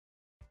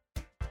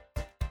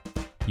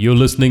You're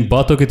listening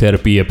Baaton Ki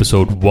Therapy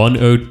episode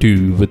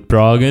 102 with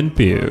Prag and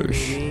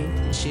Piyush.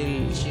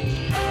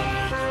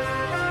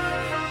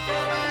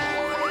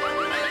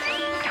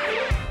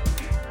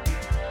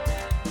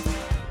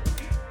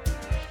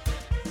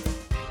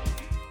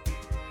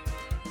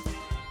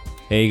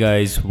 Hey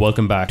guys,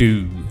 welcome back to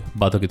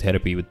Baaton Ki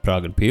Therapy with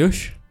Prag and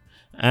Piyush.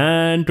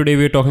 And today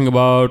we're talking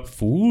about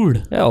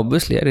food. Yeah,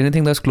 obviously,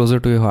 anything that's closer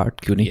to your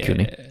heart. क्यों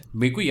नहीं?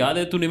 मेरे को याद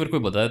है तूने मेरे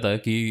को बताया था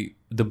कि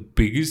the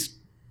biggest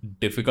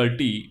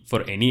difficulty for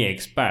any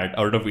expat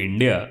out of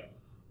India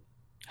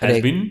has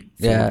been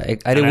food.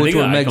 अरे वो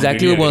छोड़, मैं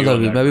एग्जैक्टली वो बोल रहा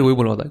था, मैं भी वही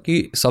बोल रहा था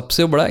कि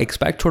सबसे बड़ा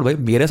एक्सपैक्ट छोड़ भाई,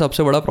 मेरा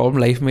सबसे बड़ा प्रॉब्लम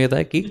लाइफ में ये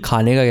था कि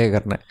खाने का क्या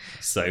करना है.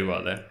 सही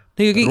बात है.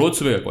 क्योंकि रोज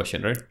सुबह का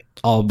question, right?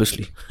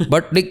 Obviously,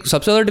 but like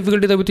सबसे ज़्यादा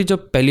डिफिकल्टी तभी थी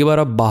जब पहली बार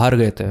आप बाहर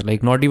गए थे,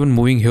 like not even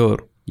moving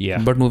here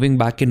but moving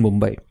back in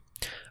Mumbai.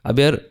 अब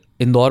यार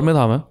इंदौर में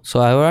था मैं, so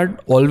I had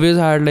always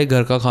had like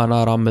घर का खाना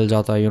आराम मिल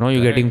जाता है, you know,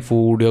 you getting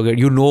food,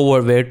 you know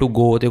where to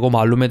go, तेरे को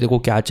मालूम है तेरे को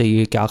क्या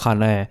चाहिए, क्या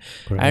खाना है,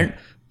 and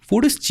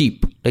food is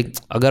cheap. Like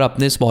अगर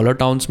अपने स्मॉलर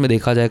टाउन्स में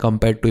देखा जाए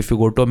compare to if you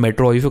go to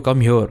metro, if you come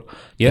here,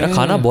 तेरा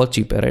खाना बहुत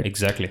चीप है, राइट?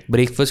 एग्जैक्टली.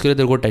 ब्रेकफास्ट के लिए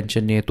तेरे को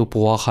टेंशन नहीं है, तू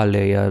पोहा खा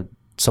ले या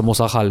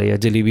समोसा खा ले या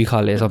जलेबी खा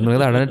ले, something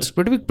like that. It's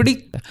pretty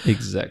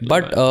exactly.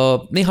 But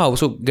नहीं, हाँ,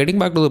 so getting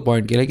back to the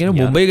point कि लाइक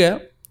मुंबई गया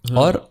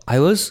और आई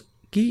वाज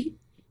कि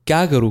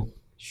क्या करूँ,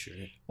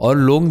 और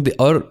लोग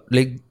और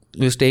लाइक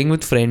स्टेइंग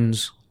विथ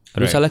फ्रेंड्स,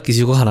 अरे साला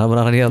किसी को खाना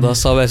बनाना नहीं आता,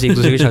 सब ऐसे एक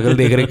दूसरे की शक्ल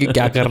देख रहे कि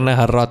क्या करना है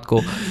हर रात को.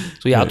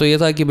 तो या तो ये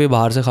था कि भाई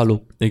बाहर से खा लो,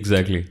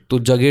 एग्जैक्टली, तो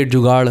जगह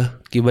जुगाड़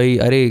कि भाई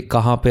अरे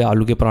कहाँ पे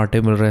आलू के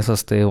पराठे मिल रहे हैं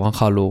सस्ते, वहाँ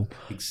खा लो.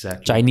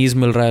 चाइनीज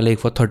मिल रहा है लाइक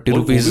फॉर 30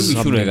 रुपीज.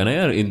 रहेगा ना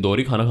यार,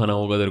 इंदौरी खाना खाना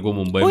होगा तेरे को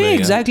मुंबई में.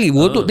 एग्जैक्टली,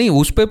 वो तो नहीं,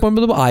 उस पे पॉइंट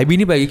पे तो आ भी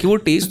नहीं पाएगी कि वो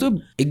टेस्ट तो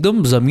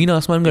एकदम जमीन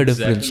आसमान का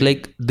डिफरेंस.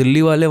 लाइक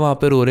दिल्ली वाले वहाँ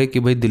पे रो रहे कि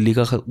भाई दिल्ली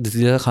का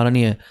खाना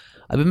नहीं है.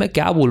 अभी मैं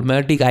क्या बोल,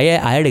 मैं ठीक, I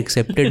had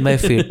accepted my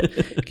fate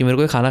कि मेरे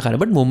को खाना खाना है,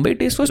 but Mumbai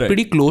taste was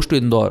pretty close to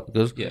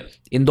Indore.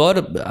 Indore,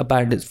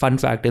 fun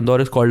fact,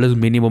 Indore is called as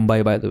mini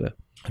Mumbai by the way.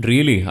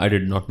 Really? I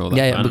did not know that.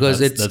 Yeah,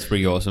 because that's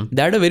pretty awesome.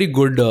 They had a very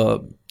good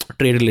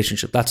trade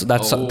relationship.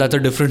 That's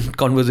a different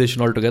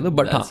conversation altogether.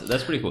 But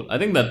that's pretty cool. I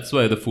think that's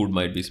why the food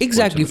might be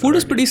exactly. Food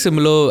is pretty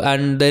similar,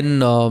 and then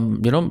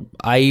you know,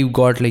 I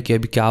got like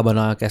अभी क्या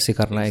बना, कैसे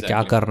करना है,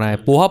 क्या करना है.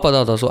 पोहा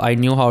पता था, so I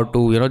knew how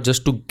to, you know,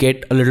 just to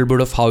get a little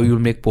bit of how you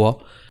make poha.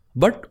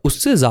 But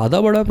उससे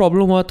ज़्यादा बड़ा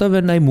प्रॉब्लम हुआ था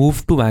when I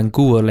moved to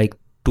Vancouver, like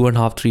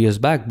 2.5-3 years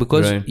back,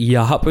 because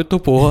यहाँ पे तो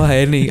पोहा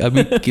है नहीं,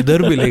 अभी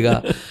किधर मिलेगा.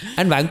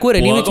 And Vancouver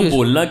anyway, तो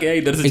बोलना क्या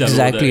इधर से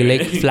exactly,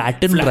 like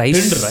flattened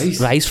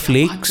rice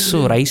flakes,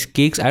 so rice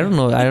cakes. I don't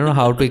know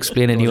how to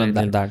explain anyone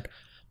than that.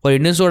 For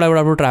Indian food, I would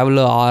have to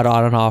travel an hour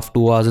and a half,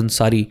 2 hours in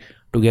Surrey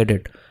to get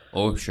it.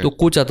 Oh shit. तो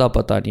कुछ अता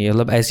पता नहीं है,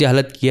 मतलब ऐसी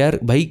हालत की यार,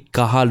 भाई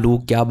कहाँ लूँ,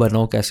 क्या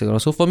बनाऊँ, कैसे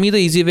करूँ. So for me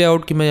the easy way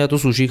out कि मैं या तो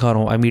sushi खा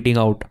रहा हूँ, I'm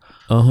eating out.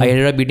 I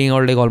ended up eating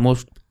out like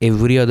almost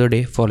every other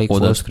day for like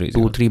first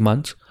 2-3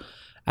 months.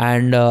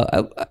 And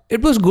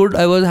it was good,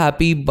 I was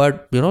happy, but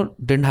you know,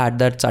 didn't had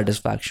that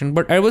satisfaction,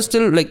 but I was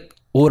still like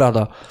हो रहा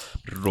था,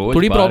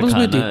 थोड़ी problems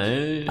भी थी.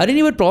 अरे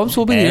नहीं, but problems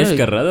हो भी नहीं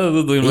कर रहा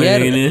था तो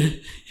यार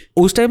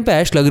उस टाइम पे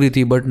ऐश लग रही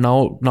थी, but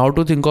now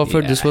to think of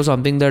it, this was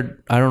something that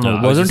I don't know,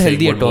 wasn't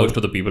healthy at all.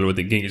 Most of the people were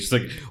thinking, it's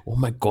like, oh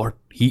my god,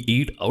 he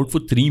ate out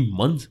for 3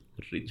 months,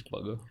 rich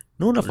bugger.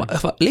 No,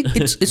 like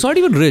it's not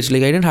even rich.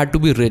 Like I didn't have to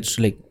be rich.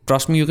 Like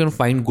trust me, you can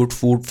find good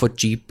food for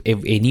cheap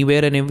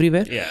anywhere and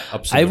everywhere. Yeah,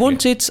 absolutely. I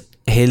won't say it's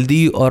healthy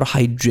or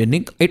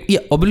hygienic. It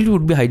obviously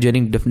would be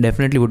hygienic.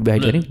 Definitely would be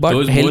hygienic. But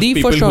those healthy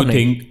for sure. Who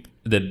think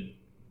that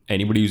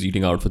anybody who's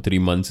eating out for 3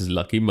 months is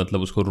lucky,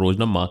 मतलब उसको रोज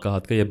ना माँ का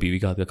हाथ का या बीवी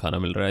का हाथ का खाना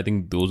मिल रहा है. I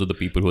think those are the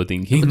people who are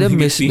thinking.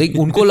 Like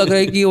उनको लग रहा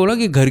है कि वो ना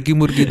कि घर की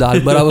मुर्गी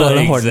दाल बराबर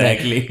वाला होना है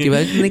कि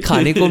भाई नहीं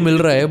खाने को मिल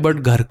रहा है, बट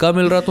घर का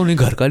मिल रहा तो नहीं,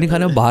 घर का नहीं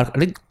खाना बाहर.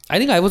 Like I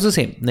think I was the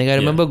same. Like I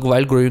remember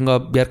while growing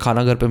up, यार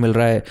खाना घर पे मिल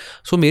रहा है.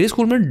 So मेरे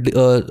स्कूल में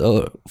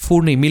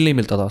फूड नहीं, मील नहीं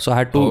मिलता था. So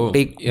I had to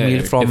take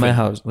meal from my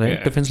house. Right?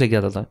 Tiffins लेके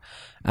आता था.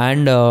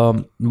 And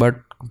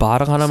but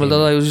बाहर खाना मिलता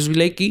था. I was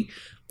just like कि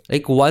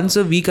like once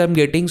a week I'm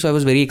getting, so I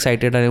was very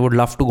excited and I would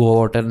love to go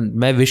out, and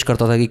मैं wish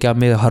करता था कि क्या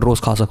मैं हर रोज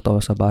खा सकता हूँ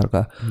ऐसा बाहर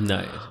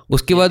का.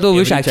 उसके बाद वो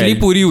विश एक्चुअली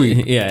पूरी हुई,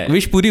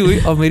 विश पूरी हुई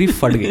और मेरी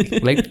फट गई.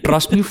 लाइक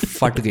ट्रस्ट मी,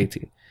 फट गई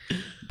थी.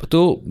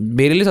 तो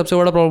मेरे लिए सबसे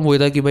बड़ा प्रॉब्लम हुआ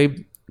था कि भाई,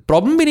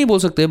 प्रॉब्लम भी नहीं बोल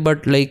सकते,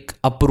 but like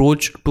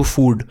approach to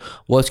food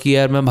was कि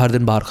यार मैं हर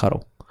दिन बाहर खा रहा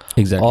हूँ.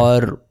 Exactly.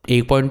 और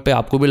एक पॉइंट पे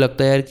आपको भी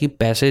लगता है यार कि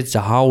पैसे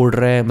जहाँ उड़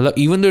रहे हैं, मतलब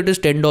even though it is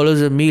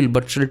 $10 a meal,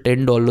 but still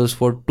 $10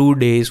 for 2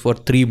 days for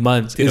 3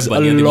 months is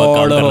a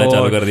lot.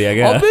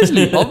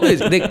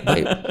 Obviously, देख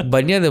भाई,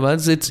 बनिया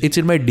दिमाग,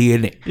 it's in my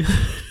DNA.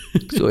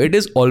 So it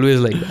is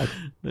always like that.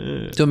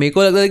 तो मेरे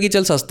को लगता है कि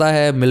चल सस्ता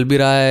है, मिल भी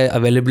रहा है,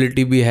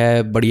 अवेलेबिलिटी भी है,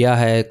 बढ़िया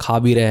है, खा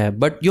भी रहे हैं,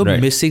 but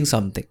you're missing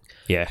something.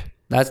 Yeah.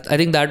 I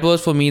think that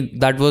was for me,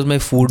 that was my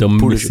food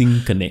missing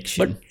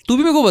connection. But तू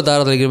भी मेरे को बता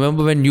रहा था,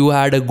 remember when you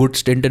had a good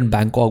stint in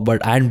Bangkok,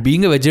 but and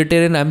being a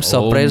vegetarian, I'm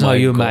surprised how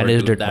you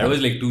managed it. That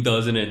was like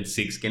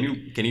 2006. Can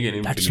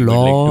you That's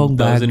long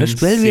back. That's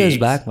 12 years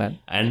back, man.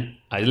 And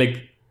I like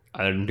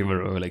I don't even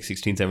remember, like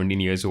 16, 17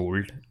 years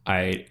old.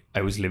 I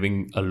was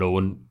living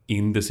alone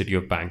in the city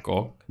of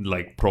Bangkok,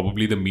 like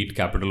probably the meat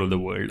capital of the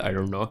world. I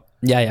don't know.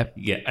 Yeah.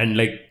 And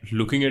like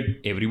looking at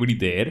everybody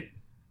there,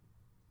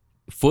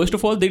 first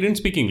of all, they didn't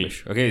speak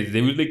English. Okay,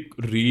 they were like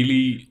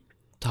really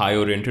Thai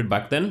oriented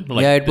back then.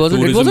 Like It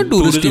wasn't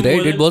touristy,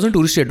 right? It wasn't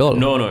touristy at all.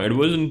 No, it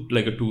wasn't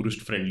like a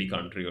tourist friendly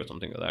country or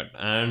something like that.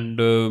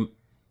 And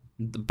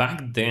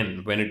back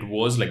then, when it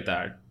was like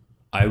that,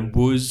 I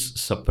was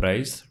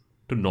surprised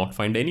to not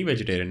find any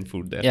vegetarian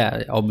food there.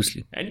 Yeah,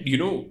 obviously. And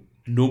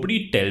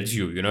nobody tells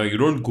you, you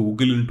don't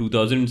Google in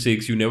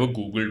 2006, you never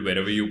Googled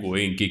wherever you're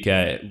going ki kya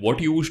hai. What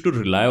you used to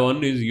rely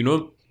on is,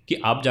 ki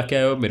aap jaake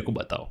aaye ho, mere ko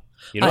batao.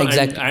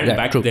 Exactly. And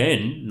back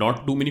then,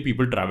 not too many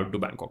people traveled to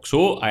Bangkok.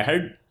 So I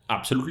had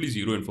absolutely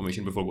zero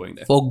information before going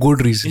there. For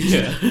good reason.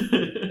 Yeah.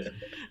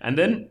 And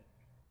then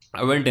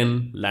I went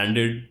in,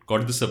 landed,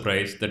 got the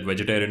surprise that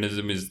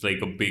vegetarianism is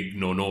like a big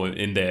no-no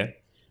in there.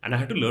 And I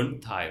had to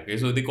learn Thai. Okay,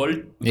 so they call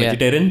it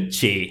vegetarian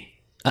che.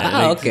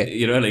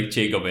 Okay. Like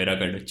che kavera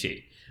kind of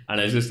che. And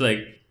I was just like,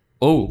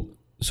 oh,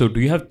 so do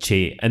you have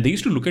che? And they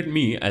used to look at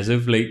me as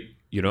if like,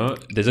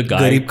 there's a guy.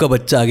 गरीब का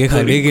बच्चा आगे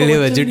खाने के लिए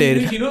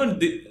vegetarian.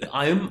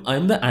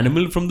 I'm the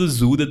animal from the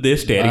zoo that they're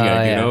staring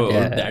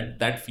at.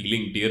 That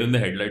feeling, deer in the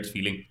headlights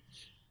feeling.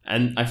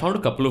 And I found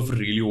a couple of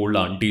really old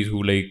aunties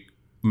who like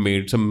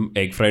made some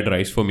egg fried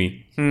rice for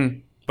me.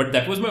 But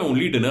that was my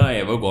only dinner I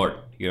ever got.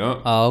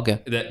 Okay.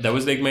 That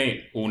was like my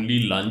only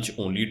lunch,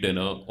 only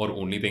dinner, or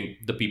only thing.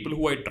 The people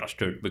who I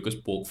trusted, because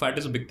pork fat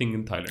is a big thing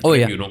in Thailand. Oh,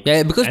 right? yeah.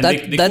 Yeah, because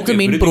that's the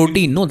main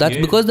protein. No, that's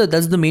because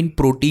that's the main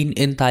protein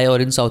in Thai or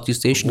in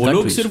Southeast Asian countries.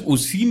 वो लोग सिर्फ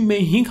उसी में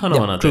ही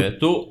खाना बनाते हैं.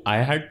 So I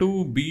had to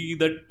be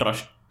the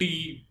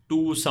trustee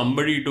to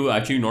somebody to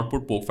actually not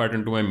put pork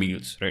fat into my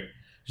meals, right?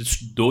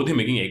 Though they're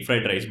making egg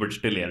fried rice, but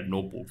still, no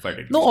pork fat.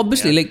 No,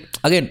 obviously, like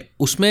again,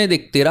 उसमें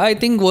देख तेरा I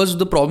think was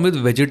the problem with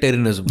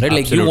vegetarianism, right?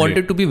 Like you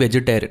wanted to be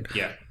vegetarian.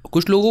 Yeah.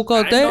 कुछ लोगों का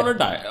होता है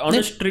on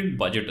a strict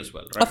budget as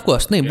well, right? Of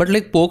course, नहीं, but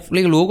like pork,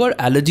 like लोगों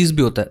का allergies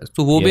भी होता है,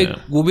 तो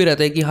वो भी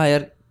रहता है कि हाँ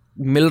यार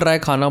मिल रहा है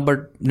खाना, but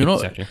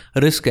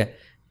risk है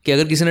कि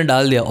अगर किसी ने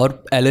डाल दिया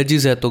और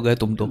allergies है तो गए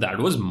तुम तो.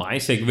 That was my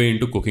segue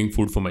into cooking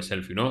food for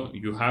myself.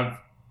 You have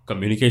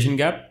communication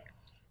gap.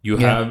 You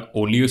have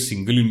only a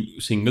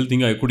single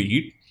thing I could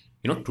eat.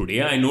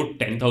 Today I know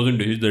 10,000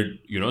 dishes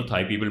that,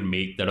 Thai people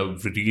make that are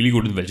really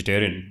good in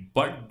vegetarian.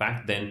 But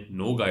back then,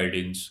 no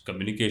guidance,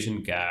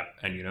 communication gap,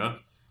 and,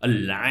 a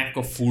lack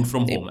of food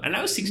from home. And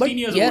I was 16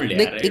 years old.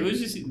 Like, it was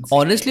just insane.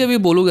 Honestly, अभी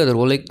बोलोगे अगर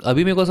वो like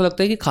अभी मेरे को ऐसा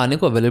लगता है कि खाने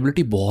को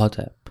availability बहुत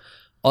है.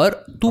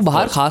 और तू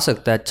बाहर खा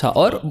सकता है अच्छा,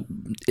 और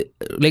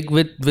like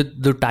with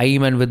the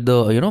time and with the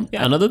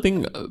Yeah, another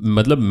thing,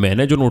 मतलब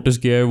मैंने जो notice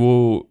किया है वो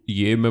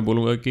ये मैं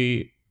बोलूँगा कि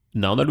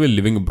now that we're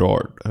living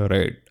abroad,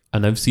 right,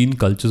 and I've seen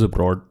cultures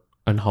abroad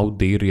and how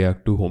they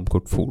react to home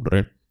cooked food,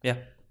 right? Yeah.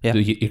 So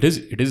it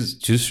is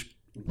just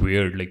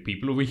weird. Like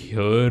people over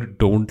here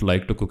don't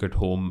like to cook at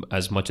home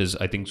as much as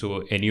I think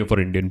so any of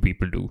our Indian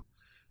people do,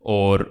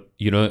 or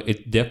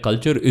their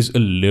culture is a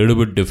little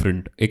bit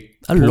different.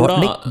 A lot,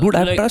 like, dude,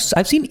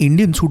 I've seen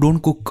Indians who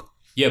don't cook.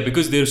 Yeah,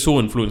 because they're so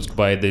influenced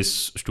by this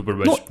stupid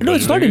vegetable. No,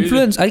 it's not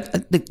influence.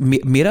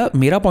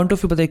 मेरा point of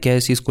view पता है क्या है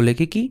इस चीज़ को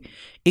लेके कि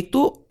एक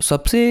तो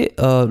सबसे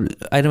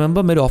I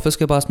remember मेरे ऑफिस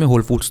के पास में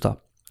होल फूड्स था.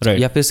 Right.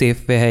 या फिर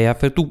सेफ पे है, या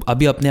फिर तू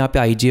अभी अपने यहाँ पे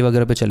IGA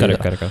वगैरह पे चले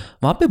जा,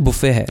 वहाँ पे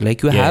बुफे है,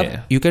 like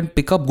you can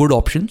pick up good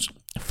options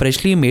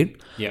freshly made.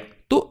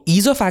 तो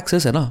ईज ऑफ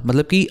एक्सेस है ना,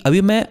 मतलब कि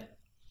अभी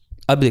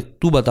देख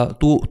तू बता,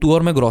 तू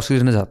और मैं ग्रोसरी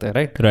लेने जाते हैं,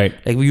 right?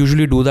 Like we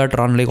usually do that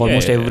run like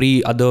almost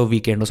every other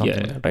weekend और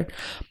something, right?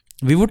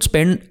 We would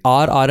spend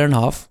hour and a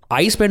half.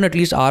 I spend at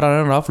least hour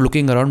and a half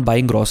looking around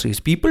buying groceries.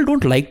 People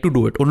don't like to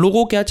do it. उन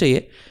लोगों को क्या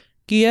चाहिए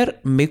कि यार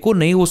मेरे को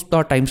नहीं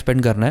उसका टाइम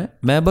स्पेंड करना है,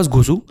 मैं बस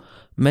घुसूँ,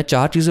 मैं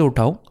 4 चीज़ें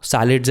उठाऊँ,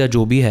 सैलेड्स या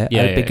जो भी है,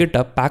 I'll pick it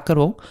up, पैक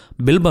करवाऊँ,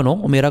 बिल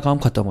बनाऊँ और मेरा काम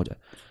खत्म हो जाए.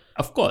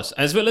 Of course,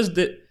 as well as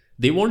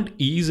they want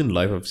ease in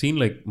life. I've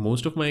seen like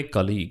most of my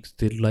colleagues,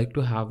 they like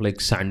to have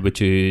like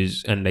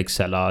sandwiches and like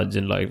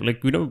salads in life,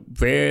 like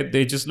where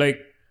they just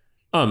like,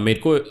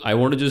 I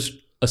want to just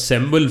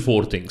assemble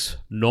 4 things,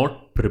 not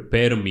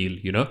prepare a meal,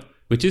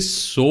 which is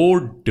so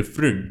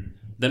different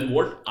than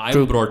what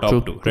I'm brought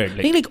up to, right?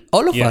 Like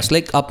all of us,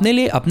 like अपने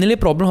लिए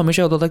problem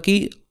हमेशा होता था कि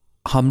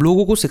हम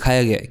लोगों को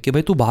सिखाया गया है कि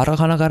भाई तू बाहर का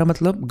खाना खा रहा है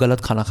मतलब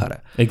गलत खाना खा रहा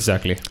है.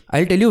 Exactly.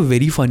 I'll tell you a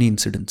very funny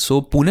incident.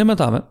 So Pune में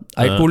था मैं.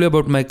 I told you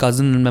about my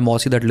cousin and my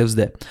mausi that lives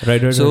there.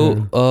 Right. So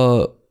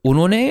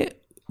उन्होंने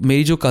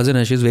मेरी जो कज़न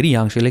है, she is very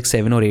young, she like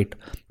 7 or 8,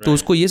 तो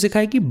उसको ये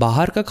सिखाया कि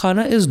बाहर का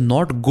खाना is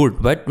not good,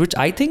 but which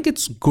I think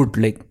it's good.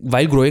 Like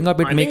while growing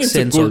up it makes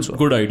sense also.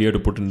 Good idea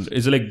to put in.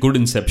 It's like good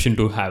inception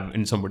to have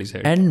in somebody's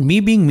head. And me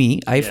being me,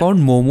 I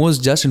found momos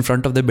just in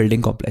front of the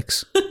building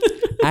complex.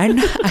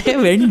 And I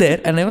went there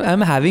and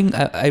I'm having,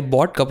 I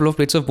bought couple of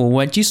plates of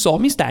momo and she saw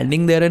me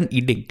standing there and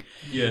eating.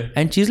 Yeah.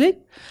 And she's like,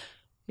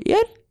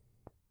 यार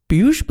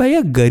पीयूष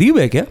भैया गरीब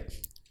है क्या?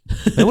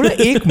 मैं बोला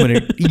 1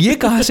 minute, ये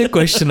कहाँ से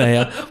क्वेश्चन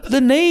आया? तो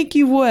नहीं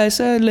कि वो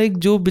ऐसा लाइक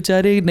जो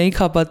बेचारे नहीं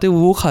खा पाते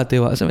वो खाते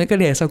वहाँ से। मैं कहा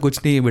नहीं ऐसा कुछ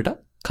नहीं है बेटा,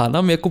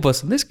 खाना मेरे को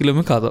पसंद है, इसके लिए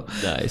मैं खाता हूँ।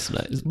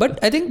 Nice.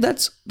 But I think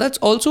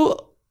that's also,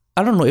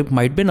 I don't know, it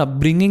might be an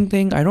upbringing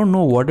thing, I don't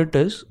know what it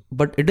is,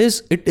 but it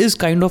is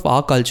kind of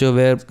our culture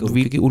where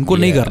उनको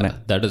नहीं करना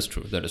है। That is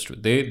true.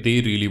 They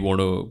really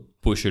want to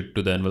push it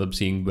to the end, मतलब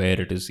seeing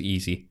where it is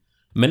easy.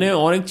 मैंने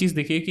और एक चीज़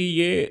देखी है कि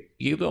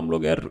ये तो हम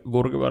लोग यार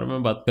गोर के बारे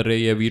में बात कर रहे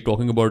हैं, we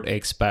talking about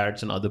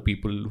expats and other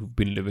people who've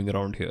been living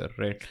around here,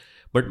 right?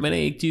 But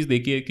मैंने एक चीज़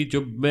देखी है कि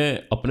जब मैं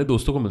अपने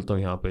दोस्तों को मिलता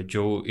हूँ यहाँ पे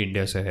जो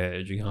इंडिया से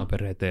है, जो यहाँ पे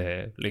रहते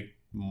हैं, लाइक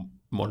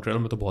मॉन्ट्रियल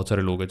में तो बहुत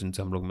सारे लोग हैं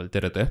जिनसे हम लोग मिलते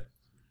रहते हैं,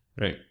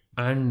 राइट?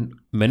 एंड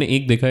मैंने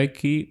एक देखा है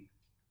कि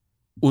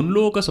उन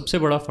लोगों का सबसे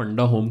बड़ा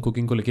फंडा होम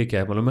कुकिंग को लेके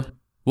क्या है मालूम है?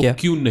 वो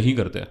क्यों नहीं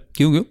करते हैं?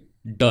 क्यों?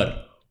 डर।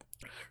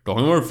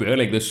 Talking about fear,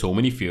 like there's so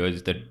many fears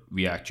that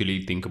we actually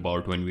think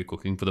about when we're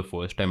cooking for the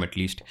first time. At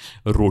least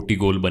रोटी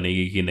गोल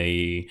बनेगी कि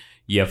नहीं,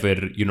 या फिर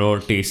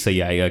टेस्ट सही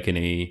आएगा कि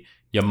नहीं,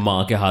 या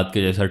माँ के हाथ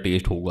के जैसा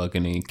टेस्ट होगा कि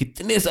नहीं।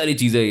 कितने सारी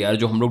चीज़ें यार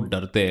जो हम लोग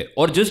डरते हैं।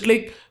 और just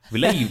like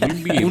will I even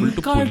be able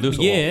to pull this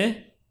off? ये है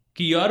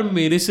कि यार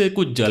मेरे से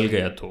कुछ जल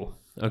गया तो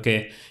ओके,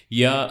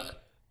 या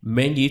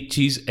मैं ये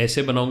चीज़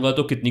ऐसे बनाऊंगा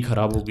तो कितनी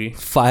खराब होगी।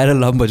 फायर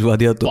अलार्म बजवा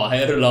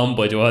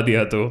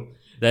दिया तो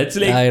That's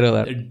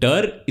like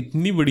डर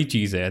इतनी बड़ी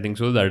चीज़ है। I think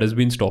so that has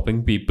been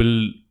stopping people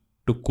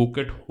to cook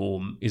at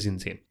home is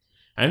insane.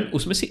 And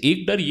उसमें से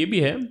एक डर ये भी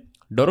है,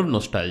 डर ऑफ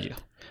नॉस्टैल्जिया।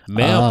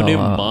 मैं अपने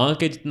माँ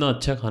के जितना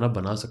अच्छा खाना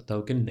बना सकता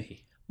हूँ कि नहीं।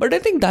 But I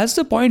think that's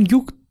the point. You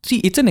see,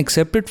 it's an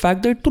accepted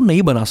fact that तू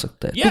नहीं बना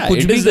सकता है। Yeah,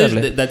 कुछ भी कर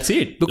ले। That's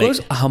it.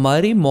 Because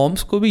हमारी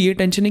moms को भी ये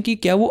टेंशन है कि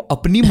क्या वो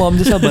अपनी mom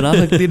जैसा बना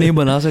सकती है, नहीं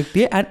बना सकती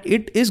है, and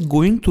it is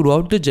going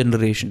throughout the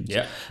generations.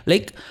 Yeah.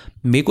 Like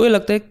मेरे को ये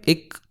लगता है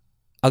एक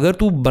अगर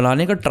तू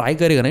बनाने का ट्राई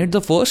करेगा ना, it the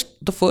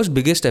first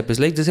biggest step is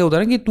like जैसे होता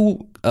है ना कि तू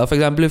for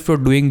example if you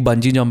are doing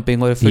bungee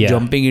jumping और if you are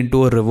jumping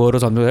into a river और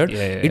something like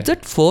that, it's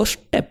that first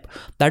step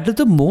that is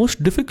the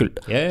most difficult.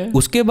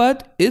 उसके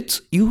बाद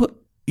it's you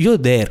are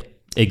there.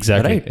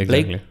 Exactly.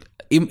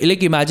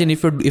 Like imagine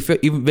if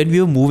when we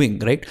were moving,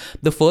 right,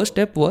 the first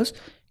step was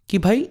कि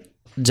भाई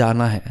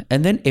जाना है,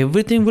 and then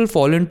everything will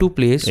fall into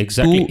place.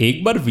 Exactly.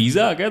 एक बार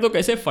visa आ गया तो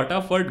कैसे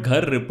फटाफट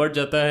घर रिपट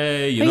जाता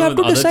है। You have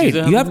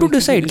to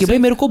decide कि भाई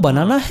मेरे को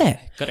बनाना है।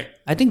 Correct.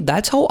 I think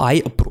that's how I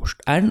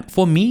approached. And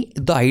for me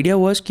the idea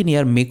was कि नहीं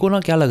यार मेरे को ना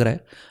क्या लग रहा है,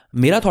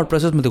 मेरा थॉट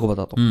प्रोसेस मैं तेरे को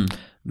बताता हूँ।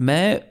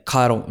 मैं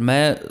खा रहा हूँ,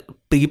 मैं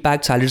प्री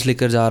पैक सैलड्स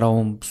लेकर जा रहा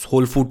हूँ,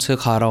 होल फूड से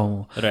खा रहा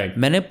हूँ। Right.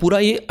 मैंने पूरा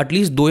ये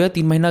एटलीस्ट 2 या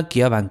 3 महीना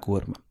किया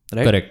वैंकूवर में,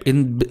 राइट?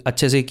 इन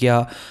अच्छे से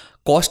किया,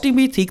 कॉस्टिंग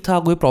भी ठीक था,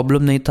 कोई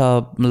प्रॉब्लम नहीं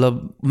था,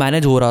 मतलब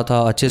मैनेज हो रहा था,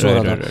 अच्छे से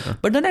हो रहा था।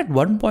 But then eight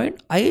one point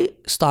I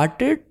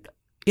started,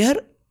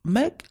 यार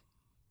मैं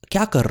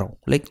क्या कर रहा हूँ?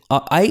 Like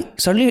I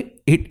suddenly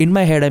hit in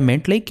my head, I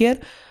meant like यार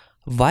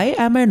why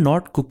am I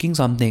not cooking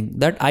something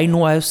that I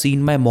know I've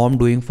seen my mom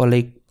doing for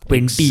like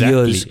 20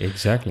 years,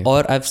 exactly, or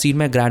I've seen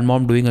my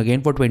grandmom doing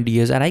again for 20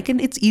 years,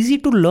 and it's easy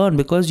to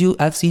learn because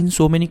I've seen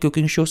so many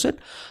cooking shows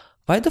that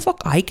why the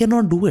fuck I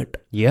cannot do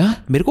it? Yeah,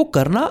 मेरे को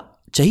करना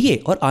चाहिए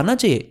और आना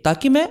चाहिए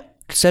ताकि मैं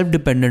self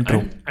dependent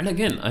रहूं। एंड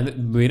अगेन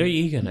मेरा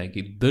यही कहना है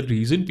कि the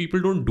reason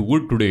people don't do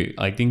it today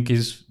I think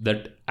is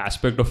that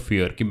aspect of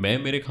fear कि मैं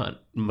मेरे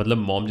मतलब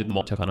मॉम जितना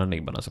अच्छा खाना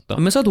नहीं बना सकता।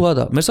 मेरे साथ हुआ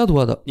था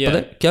पता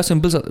है क्या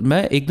सिंपल सा,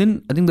 मैं एक दिन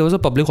I think there was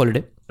a public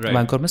holiday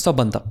Vancouver में, सब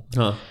बंद था।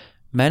 हाँ,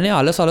 मैंने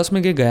आलस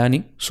में गया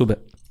नहीं सुबह,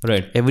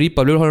 राइट? एवरी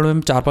पब्लिक हॉलिडे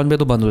में 4-5 बजे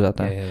तो बंद हो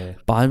जाता है।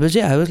 5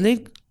 बजे I was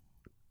like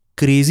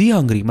crazy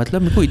hungry,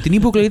 मतलब मेरे को इतनी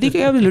भूख लगी थी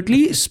कि I was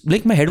literally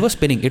like my head was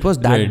spinning, it was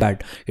that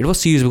bad, it was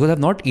serious because I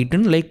have not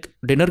eaten, like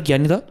dinner किया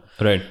नहीं था,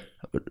 राइट,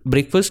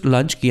 ब्रेकफास्ट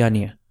लंच किया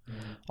नहीं है,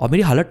 और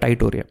मेरी हालत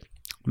टाइट हो रही है।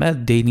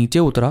 मैं नीचे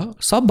उतरा,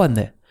 सब बंद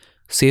है,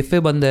 सेफवे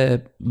बंद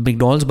है,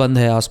 मैकडॉनल्ड्स बंद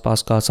है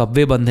आसपास का,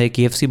 सबवे बंद है,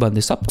 KFC बंद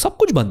है, सब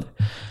कुछ बंद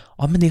है,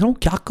 और मैं देख रहा हूँ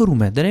क्या करूँ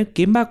मैं। Then I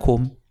came back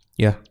home,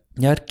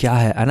 यार क्या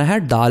है, and I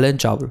had dal and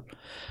चावल।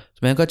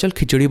 मैंने कहा चल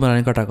खिचड़ी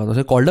बनाने का ट्राई करता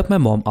हूँ। Called up my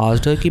mom,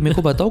 asked her कि मेरे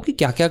को बताओ कि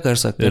क्या क्या कर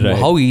सकते हैं,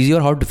 हाउ इजी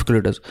और how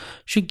difficult it is.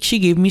 She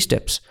give me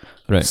steps,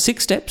 6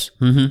 steps,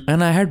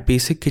 and I had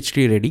basic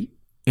khichdi ready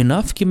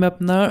enough कि मैं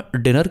अपना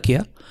डिनर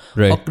किया,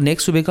 और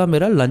नेक्स्ट सुबह का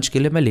मेरा लंच के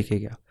लिए मैं लेके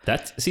गया।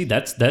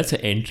 That's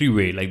an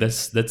entryway, like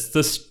that's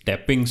the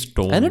stepping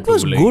stone, and it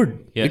was good.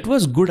 It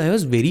was good. I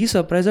was very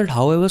surprised at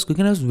how I was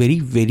cooking. I was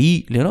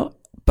very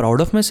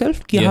proud of my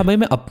self कि हाँ भाई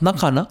मैं अपना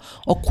खाना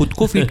और खुद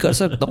को feed कर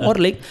सकता हूँ। और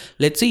like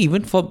let's say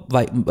even for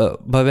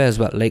Bhavya as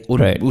well,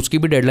 like उसकी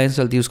भी डेडलाइन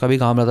चलती है, उसका भी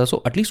काम रहता है,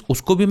 सो एटलीस्ट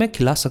उसको भी मैं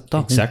खिला सकता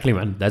हूँ। Exactly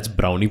man, that's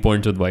brownie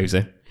points with wives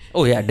है।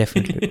 ओह या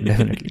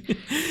डेफिनेटली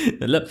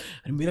मतलब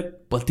मेरा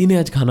पति ने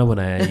आज खाना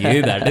बनाया है,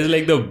 ये that is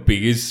like the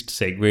biggest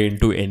segue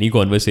into any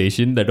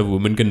conversation that a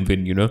woman can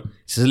win, you know.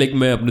 जैसे लाइक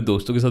मैं अपने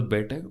दोस्तों के साथ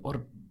बैठा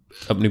और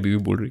अपनी बीवी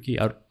बोल रही कि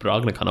यार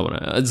प्राग ने खाना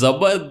बनाया,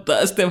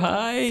 जबरदस्त है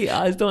भाई,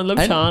 आज तो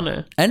मतलब शान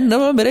है। एंड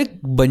ना मेरे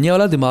बनिया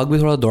वाला दिमाग भी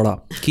थोड़ा दौड़ा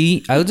कि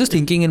I was just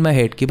thinking in my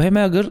head कि भाई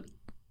मैं अगर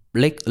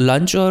लाइक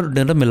लंच और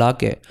डिनर मिला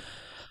के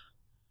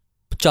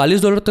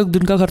 $40 तक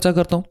दिन का खर्चा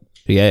करता हूँ,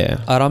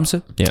 आराम से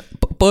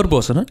पर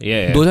पर्सन है,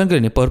 2 जन के लिए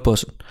नहीं, पर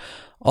पर्सन.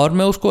 और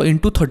मैं उसको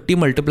into 30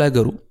 मल्टीप्लाई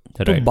करूँ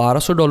तो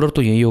 $1,200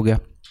 तो यही हो गया.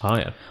 हाँ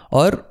यार.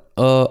 और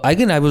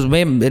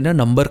मैं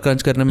नंबर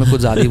क्रंच करने में कुछ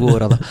ज़्यादा ही वो हो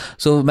रहा था.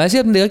 सो मैं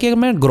से देखा कि अगर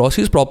मैं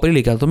ग्रॉसरीज प्रॉपरली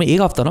लेके आया तो मैं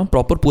एक हफ्ता ना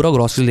प्रॉपर पूरा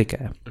ग्रॉसरीज लेके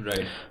आया.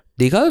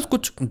 देखा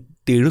कुछ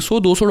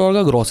 $150-200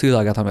 का ग्रॉसरीज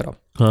आ गया था मेरा.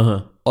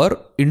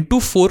 और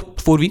into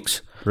 4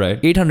 weeks,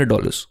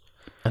 $800.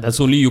 And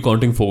that's only you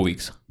counting 4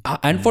 weeks.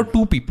 And for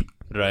 2 people.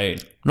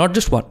 Right. Not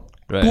just one.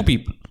 2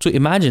 people. So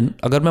imagine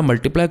अगर मैं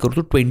मल्टीप्लाई करूँ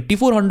तो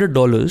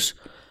 $2,400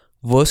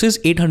 versus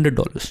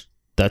 $800.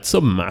 That's a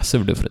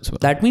massive difference, man.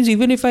 That means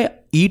even if I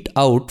eat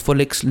out for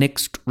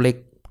next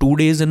 2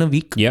 days in a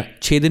week,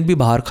 6 दिन भी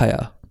बाहर खाया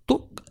तो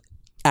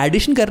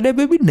addition करने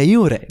पे भी नहीं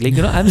हो रहा है.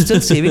 Like, I'm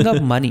still saving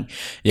up money.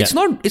 It's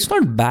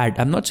not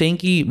bad. I'm not saying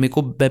कि मेरे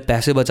को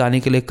पैसे बचाने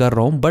के लिए कर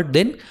रहा हूँ, but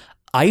then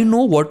I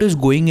know what is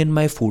going in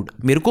my food.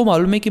 मेरे को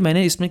मालूम है कि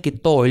मैंने इसमें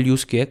कितना ऑयल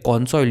यूज़ किया है,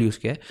 कौन सा ऑयल यूज़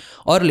किया है.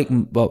 और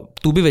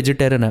तू भी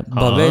वेजिटेरियन है,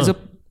 भव्य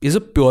is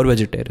a pure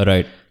vegetarian.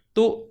 Right.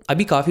 तो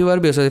अभी काफी बार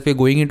भी ऐसा, if you're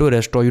going into a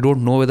restaurant, you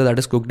don't know whether that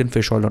is cooked in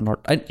fish oil or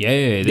not. And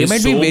they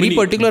might be very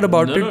particular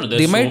about it.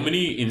 There's so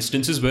many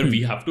instances where we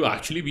have to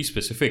actually be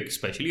specific,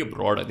 especially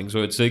abroad, I think.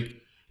 So it's like,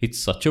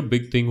 it's such a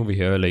big thing over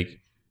here. Like,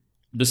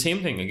 the same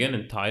thing again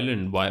in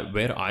Thailand,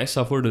 where I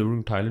suffered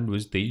during Thailand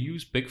was they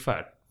use pig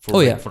fat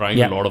for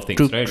frying a lot of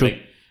things, right? True.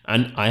 Like,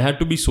 and I had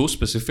to be so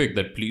specific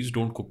that please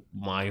don't cook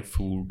my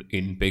food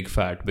in pig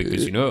fat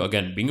because,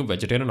 again, being a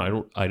vegetarian,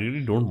 I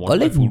really don't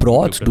want my food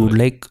broths, dude.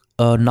 Like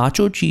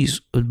nacho cheese,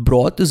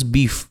 broth is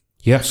beef.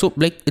 Yeah. So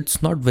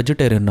it's not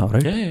vegetarian now,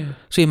 right? Yeah.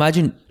 So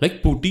imagine like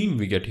poutine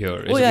we get here.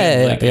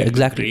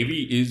 Exactly.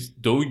 Gravy is,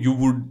 though you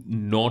would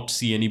not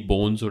see any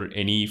bones or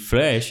any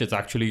flesh, it's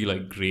actually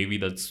like gravy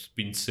that's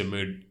been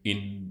simmered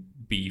in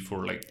beef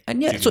or like.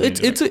 And so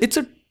it's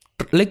a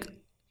like.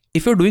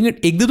 If you doing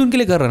it एक दिन के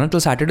लिए कर रहा है ना तो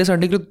Saturday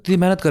Sunday के लिए इतनी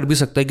मेहनत कर भी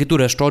सकता है कि तू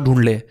रेस्टोरेंट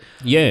ढूंढ ले.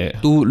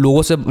 तू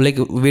लोगों से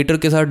वेटर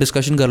के साथ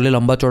डिस्कशन कर ले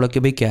लंबा चौड़ा कि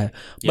भाई क्या है.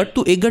 बट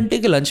तू 1 घंटे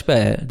के लंच पे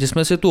है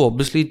जिसमें से तू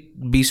ऑब्वियसली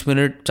 20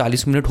 मिनट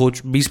 40 मिनट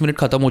 20 मिनट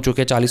खत्म हो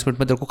चुके हैं. 40 मिनट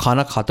में तेरे को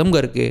खाना खत्म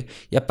करके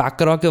या पैक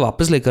करवा के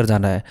वापस लेकर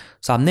जाना है,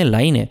 सामने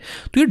लाइन है,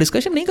 तो ये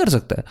डिस्कशन नहीं कर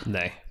सकता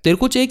है. तेरे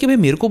को चाहिए कि भाई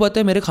मेरे को पता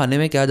है मेरे खाने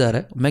में क्या जा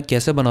रहा है, मैं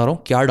कैसे बना रहा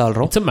हूँ, क्या डाल रहा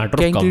हूँ. It's a matter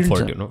of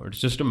comfort, It's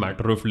just a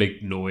matter of like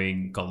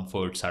knowing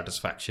comfort,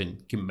 satisfaction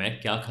कि मैं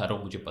क्या खा रहा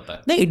हूँ मुझे पता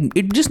है. नहीं,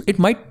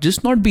 it might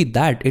just not be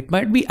that. It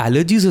might be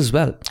allergies as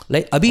well.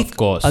 Like अभी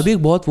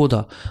एक बहुत वो था.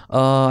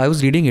 I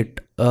was reading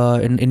it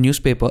in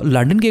newspaper.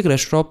 London के एक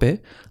रेस्टोरेंट पे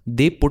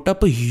they put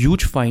up a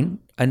huge fine.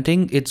 I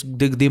think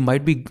they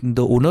might be,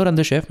 the owner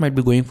and the chef might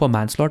be going for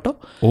manslaughter.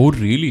 Oh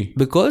really?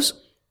 Because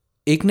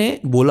एक ने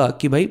बोला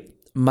कि भाई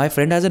my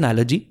friend has an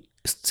allergy,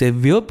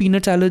 severe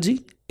peanuts allergy.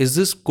 Is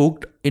this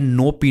cooked in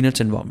no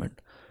peanuts environment?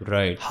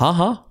 Right.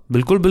 हाँ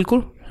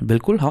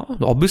बिल्कुल हाँ.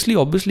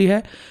 Obviously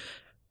है.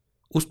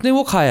 उसने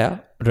वो खाया.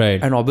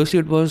 Right. And obviously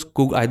it was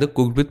either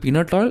cooked with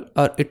peanut oil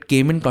or it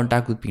came in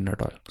contact with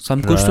peanut oil.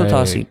 Some कुछ तो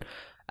था scene.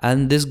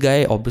 And this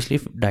guy obviously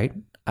died.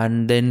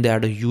 And then they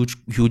had a huge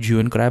hue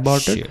and cry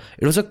about it.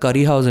 It was a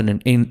curry house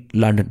in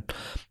London.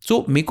 So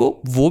मेरे को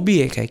वो भी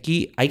एक है कि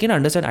I can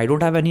understand. I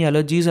don't have any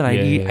allergies and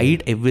I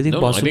eat everything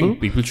possible. I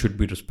think people should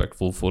be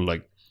respectful for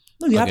like.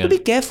 No, you have to be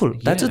careful.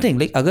 That's the thing.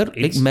 Like अगर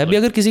मैं भी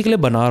अगर किसी के लिए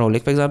बना रहा हूँ,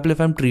 like for example,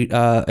 if I'm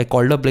I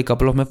called up like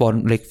couple of my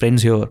foreign like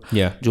friends here,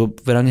 जो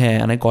फिरंग है,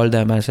 and I called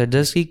them. I said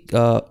just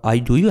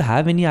do you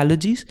have any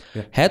allergies?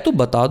 है तो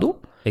बता दो.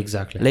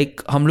 Exactly.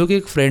 Like हम लोग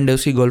एक friend है,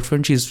 उसकी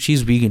girlfriend,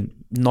 she's vegan.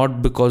 Not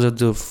because of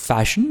the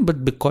fashion, but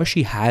because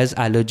she has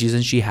allergies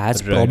and she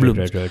has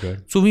problems. Right.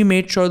 So we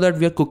made sure that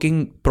we are cooking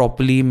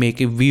properly,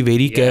 be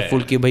very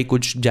careful कि भाई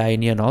कुछ जाए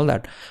नहीं and all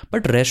that.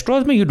 But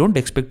restaurants में you don't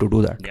expect to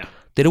do that.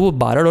 तेरे वो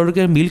 $12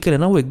 के मील के लिए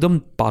ना वो एकदम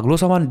पागलों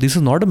सामान. This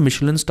is not a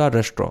Michelin star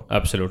restaurant.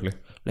 Absolutely.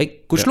 Like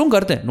कुछ लोग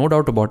करते हैं, no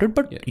doubt about it,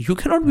 but you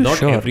cannot be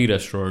sure. Not every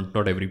restaurant,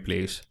 not every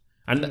place.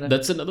 And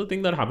that's another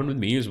thing that happened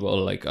with me as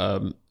well. Like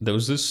there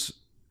was this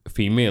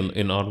female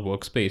in our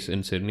workspace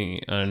in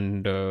Sydney,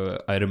 and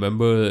I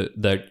remember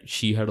that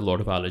she had a lot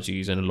of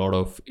allergies and a lot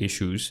of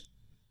issues,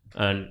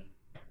 and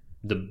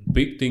the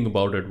big thing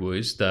about it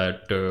was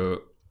that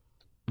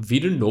we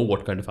didn't know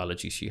what kind of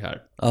allergies she had.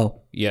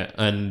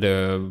 And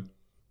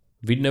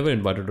we'd never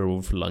invited her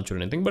over for lunch or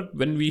anything, but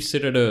when we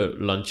sit at a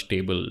lunch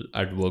table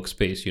at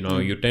workspace,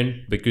 you tend,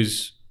 because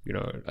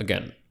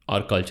again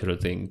our cultural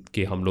thing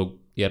कि हम लोग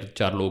यार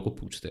 4 लोगों को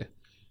पूछते हैं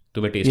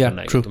तुम्हें test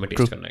करना है, तुम्हें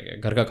टेस्ट करना है,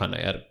 घर का खाना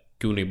है यार,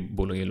 क्यों नहीं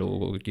बोलेंगे लोगों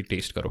को कि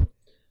टेस्ट करो.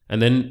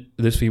 And then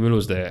this female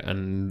was there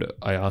and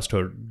I asked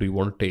her, do you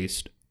want to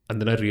taste?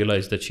 And then I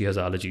realized that she has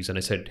allergies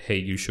and I said, hey,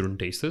 you shouldn't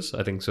taste this.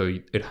 I think so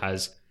it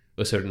has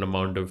a certain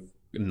amount of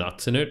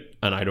nuts in it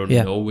and I don't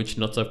know which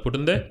nuts I've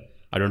put in there.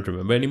 I don't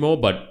remember anymore,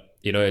 but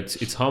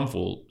it's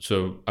harmful.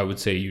 So I would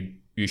say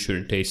you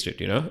shouldn't taste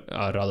it,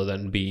 rather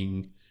than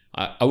being,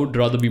 I would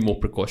rather be more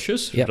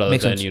precautious rather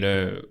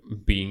than,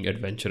 being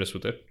adventurous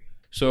with it.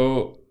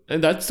 So,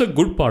 and that's the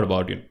good part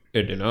about it,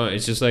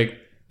 it's just like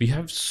we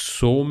have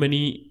so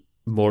many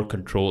more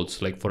controls,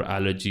 like for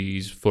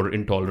allergies, for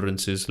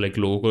intolerances,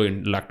 like लोगों को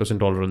lactose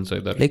intolerance है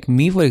इधर. Like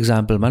me, for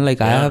example, man,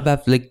 like I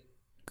have like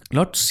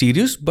not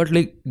serious, but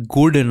like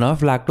good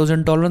enough lactose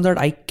intolerance that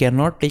I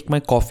cannot take my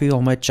coffee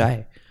or my chai.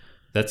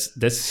 That's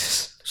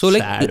so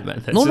like sad,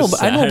 man. That's no, so but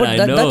sad.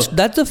 I know, but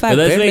that's a fact,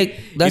 that's right? like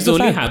that's it's the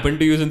only fact. happened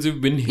to you since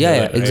you've been here. Yeah,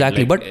 right?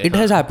 exactly. Like, but it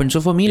has happened.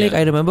 So for me, like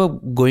I remember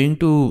going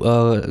to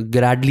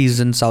Gradley's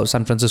in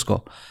San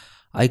Francisco.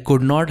 I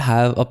could not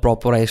have a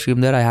proper ice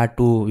cream there. I had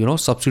to,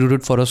 substitute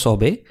it for a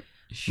sorbet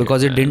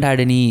because it didn't have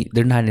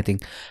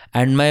anything.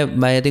 And my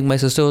I think my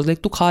sister was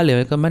like, "Tu kha le."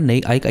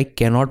 I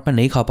cannot. मैं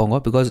नहीं खा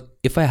पाऊँगा because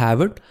if I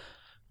have it,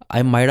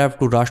 I might have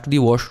to rush to the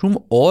washroom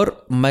or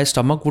my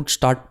stomach would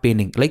start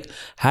paining. Like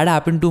had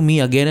happened to me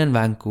again in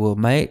Vancouver.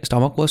 My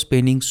stomach was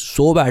paining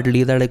so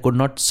badly that I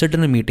could not sit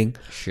in a meeting.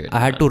 Shit,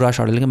 I had to rush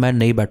out. लेकिन मैं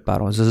नहीं बैठ पा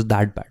रहा हूँ. This is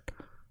that bad.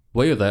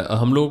 वही होता है.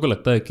 हम लोगों को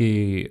लगता है कि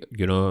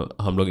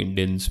हम लोग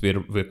Indians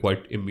we're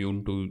quite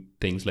immune to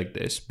things like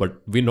this,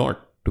 but we're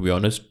not. To be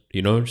honest,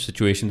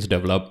 situations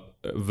develop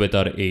with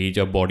our age.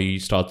 Our body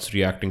starts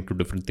reacting to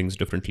different things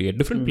differently at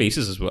different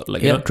places as well.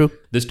 Like true.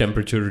 This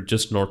temperature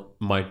just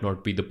might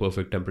not be the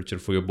perfect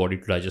temperature for your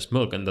body to digest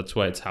milk, and that's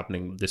why it's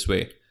happening this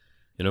way.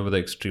 With the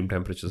extreme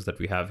temperatures that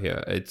we have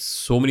here, it's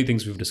so many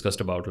things we've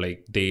discussed about.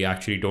 Like they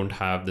actually don't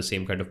have the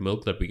same kind of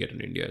milk that we get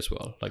in India as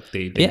well. Like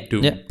they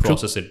do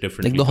process it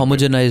differently. Like the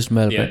homogenized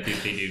milk. Yeah,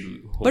 they do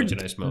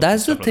homogenized milk.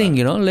 That's the thing,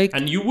 like.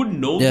 And you would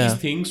know these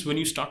things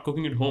when you start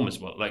cooking at home as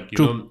well. Like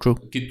true.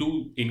 कि तू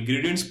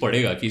ingredients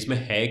पढ़ेगा कि इसमें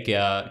है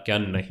क्या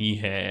नहीं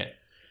है,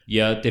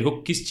 या तेरे को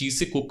किस चीज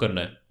से कुक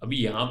करना है.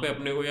 अभी यहाँ पे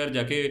अपने को यार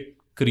जाके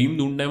क्रीम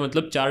ढूंढना है,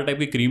 मतलब 4 टाइप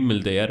की क्रीम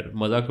मिलते हैं यार,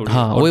 मजाक थोड़ी.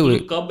 और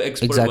तू कब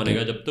एक्सपर्ट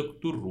बनेगा जब तक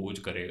तू रोज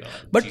करेगा.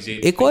 बट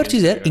एक और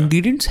चीज यार,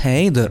 इंग्रेडिएंट्स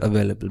हैं इधर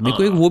अवेलेबल. मेरे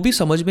को एक वो भी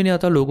समझ में नहीं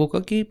आता लोगों का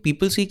कि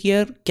पीपल सी कि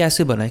यार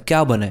कैसे बनाए,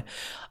 क्या बनाए.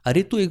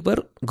 अरे तू एक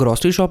बार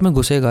ग्रोसरी शॉप में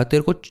घुसेगा,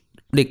 तेरे को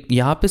like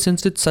यहाँ पे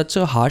since it's such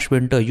a harsh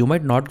winter, you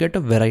might not get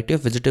a variety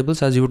of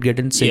vegetables as you would get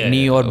in Sydney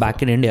or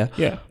back in India.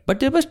 But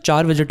तेरे पास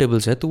 4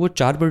 vegetables है, तो वो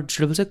 4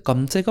 vegetables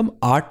से कम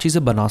 8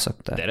 चीजें बना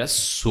सकता है. There are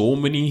so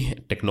many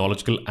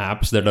technological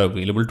apps that are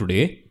available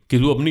today कि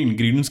तू अपनी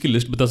ingredients की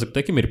list बता सकता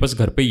है कि मेरे पास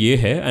घर पे ये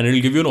है, and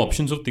it'll give you an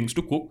options of things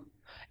to cook.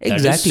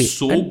 Exactly.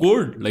 So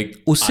good. Like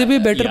उससे भी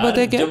बेटर पता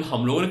है क्या, जब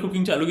हम लोगों ने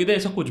कुकिंग चालू की थी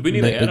ऐसा कुछ भी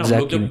नहीं था यार. हम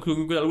लोग जब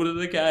कुकिंग चालू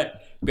करते थे, क्या है,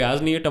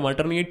 प्याज नहीं है,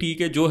 टमाटर नहीं है,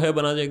 ठीक है, जो है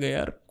बना जाएगा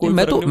यार.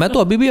 मैं तो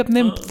अभी भी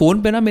अपने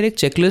फोन पे ना मेरे एक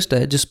चेकलिस्ट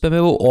है जिसपे मैं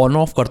वो ऑन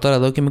ऑफ करता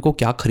रहता हूँ कि मेरे को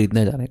क्या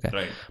खरीदने जाने का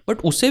है.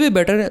 बट उससे भी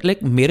बेटर है,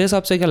 लाइक मेरे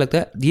हिसाब से क्या लगता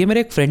है, ये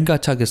मेरे एक फ्रेंड का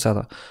अच्छा किस्सा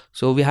था.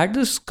 So we had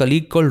this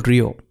colleague called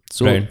Rio.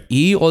 So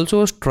he also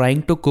was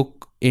trying to cook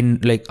in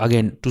like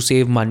again to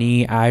save money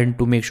and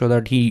to make sure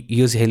that he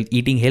is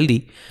eating healthy.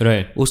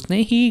 Right. Usne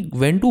he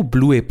went to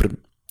Blue Apron.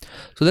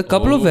 So there are a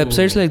couple of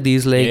websites like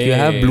these, like you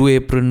have Blue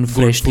Apron,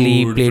 Freshly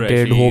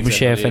Plated, Home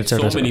Chef,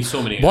 etc.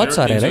 So many. बहुत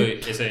सारे हैं,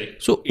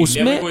 right? So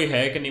उसमें कोई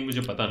है कि नहीं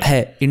मुझे पता नहीं.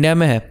 है, इंडिया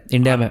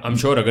में. I'm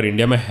sure अगर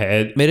इंडिया में है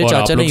मेरे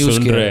चाचा ने यूज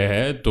किया रहे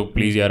हैं तो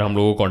प्लीज यार हम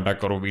लोगों को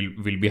कांटेक्ट करो.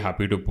 we'll be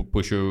happy to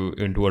push you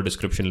into a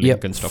description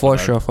link and stuff. For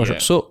sure.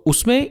 So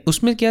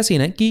उसमें क्या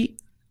सीन है कि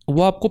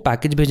वो आपको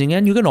पैकेज भेजेंगे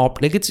and you can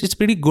opt, like it's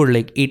pretty good.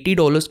 Like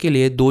 $80 के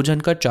लिए 2 जन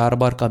का 4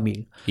 बार का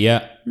मील,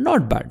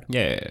 नॉट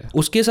बैड.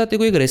 उसके साथ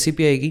देखो एक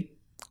रेसिपी आएगी,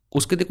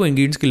 उसके देखो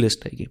इंग्रेडिएंट्स की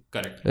लिस्ट आएगी.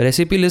 करेक्ट.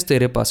 रेसिपी लिस्ट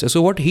तेरे पास है.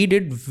 So what he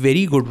did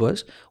very good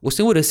was,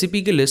 उसने वो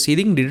रेसिपी की list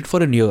seeding did it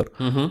for an year.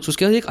 So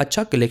उसके बाद एक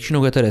अच्छा कलेक्शन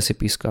हो गया था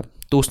रेसिपीज का.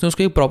 तो उसने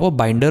उसको एक प्रॉपर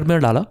बाइंडर में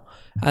डाला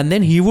and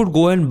then he would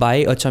go and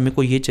buy, अच्छा मेरे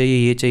को ये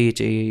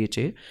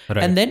चाहिए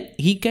and then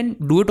he can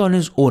do it on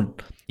his own.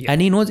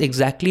 And he knows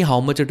exactly how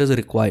much it is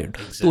required.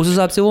 तो उस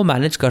हिसाब से वो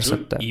मैनेज कर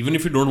सकता है. Even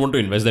if you don't want to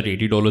invest that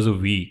 $80 a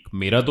week,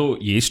 मेरा तो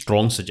ये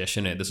strong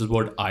suggestion है. This is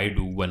what I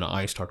do when I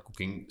start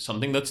cooking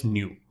something that's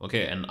new.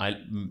 Okay, and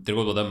तेरे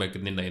को पता है मैं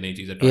कितनी नई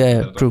चीज़ें try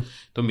करता हूँ.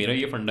 तो मेरा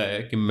ये फंडा है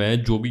कि मैं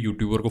जो भी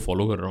यूट्यूबर को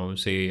फॉलो कर रहा हूँ,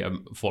 say I'm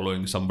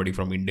following somebody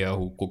from India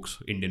who cooks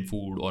Indian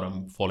food, or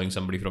I'm following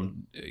somebody from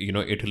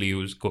Italy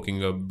who's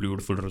cooking a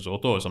beautiful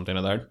risotto or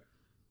something like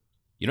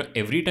that.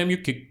 Every time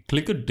you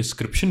click a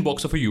description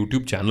box of a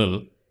YouTube channel,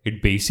 it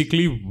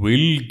basically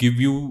will give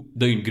you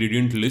the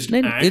ingredient list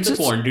and the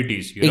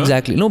quantities.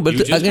 Exactly. No, but you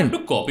just again, have to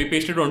copy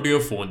paste it onto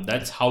your phone.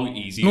 That's how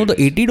easy. No, the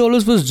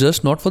 $80 was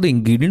just not for the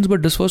ingredients,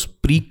 but this was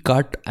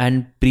pre-cut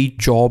and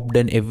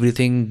pre-chopped and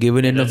everything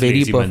given in a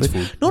very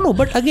perfect. No,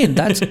 but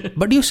again,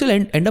 but you still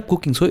end up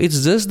cooking. So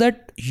it's just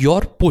that your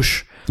push.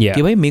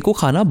 कि भाई मेरे को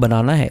खाना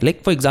बनाना है.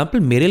 Like for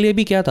example, मेरे लिए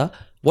भी क्या था,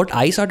 what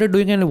I started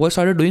doing and what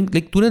started doing,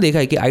 like तूने देखा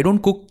है कि I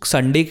don't cook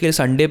संडे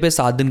पे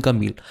 7 दिन का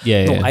मील.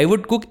 No, I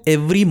would cook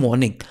every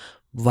morning.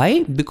 Why?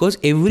 Because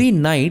every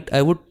night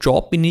I would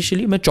chop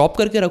initially. मैं chop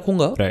करके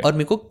रखूंगा और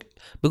मेरे को,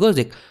 because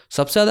देख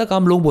सबसे ज़्यादा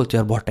काम लोग बोलते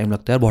हैं यार बहुत टाइम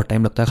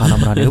लगता है खाना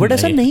बनाने में. बट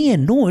ऐसा नहीं है.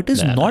 No, it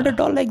is not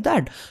at all like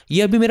that.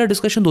 ये अभी मेरा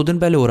डिस्कशन 2 दिन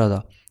पहले हो रहा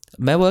था.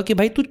 मैं बोला कि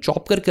भाई तू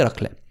चॉप करके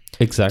रख ले.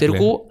 तेरे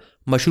को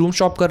मशरूम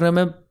चॉप करने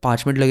में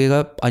 5 मिनट लगेगा,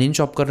 अनियन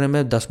चॉप करने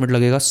में 10 मिनट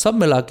लगेगा, सब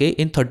मिला के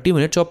in 30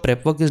 minutes of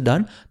prep work is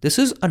done. This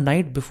is a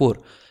night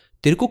before.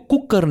 तेरे को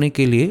कुक करने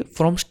के लिए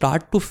from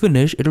start to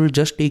finish it will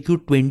just take you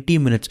 20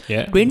 minutes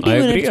 20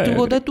 minutes तू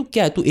होता है तू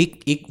क्या है तू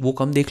एक वो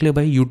कम देख ले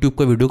भाई यूट्यूब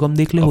का वीडियो कम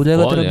देख ले हो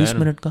जाएगा तेरा 20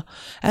 मिनट का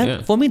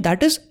and for me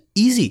that is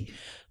easy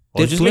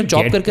तूने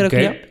जॉब करके रख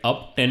लिया up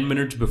 10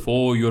 minutes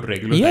before your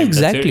regular Yeah, time.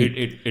 exactly.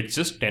 That's it. It's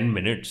just 10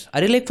 minutes.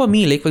 अरे like for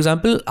me like for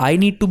example I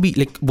need to be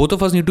like both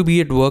of us need to be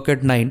at work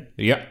at 9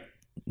 Yeah.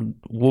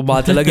 वो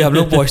बात अलग है हम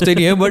लोग पहुंचते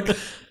नहीं है बट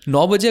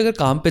 9 बजे अगर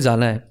काम पे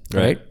जाना है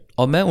राइट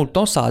और मैं उठता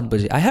हूँ 7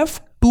 बजे आई हैव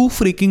 2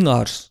 freaking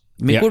hours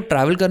मेरे को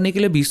ट्रैवल करने के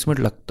लिए 20 मिनट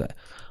लगता है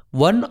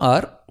 1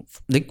 hour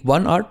like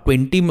 1 hour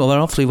 1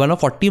 hour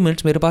 40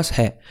 minutes मेरे पास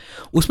है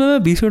उसमें मैं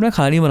 20 मिनट में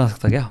खाना नहीं बना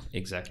सकता क्या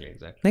Exactly.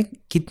 नहीं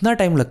कितना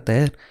टाइम लगता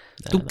है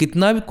तू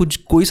कितना भी कुछ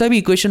कोई सा भी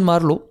इक्वेशन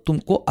मार लो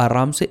तुमको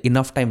आराम से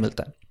इनफ टाइम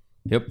मिलता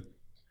है Yep.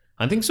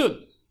 I think so.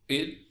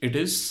 It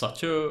is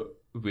such a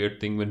weird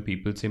thing when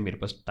people say मेरे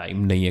पास टाइम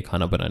नहीं है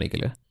खाना बनाने के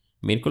लिए.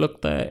 मेरे को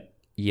लगता है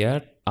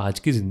यार आज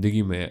की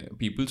जिंदगी में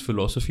people's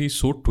philosophy is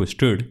so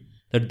twisted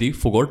that they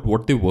forgot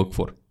what they work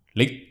for.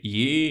 Like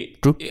ये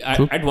True.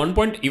 At one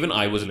point even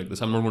I was like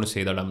this. I'm not going to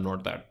say that I'm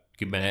not that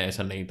कि मैं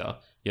ऐसा नहीं था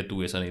या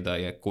तू ऐसा नहीं था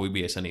या कोई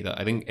भी ऐसा नहीं था.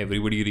 I think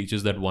everybody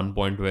reaches that one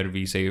point where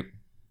we say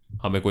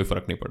हमें कोई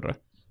फर्क नहीं पड़ रहा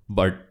है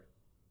but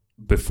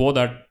before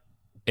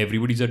that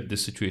everybody is at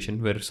this situation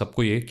where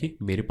सबको ये कि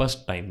मेरे पास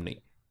टाइम नहीं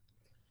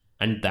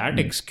and that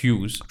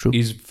excuse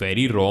is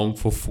very wrong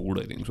for food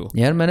I think so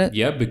यार मैंने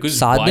बिकॉज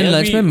 7 दिन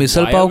लंच में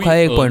मिसल पाव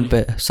खाए एक पॉइंट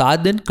पे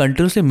 7 दिन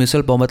कंटिन्यूसली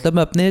मिसल पाव मतलब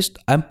मैं अपने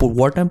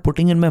what I am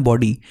putting in my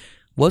body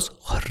was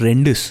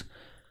horrendous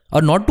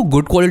और not too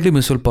good quality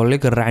misal pav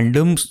like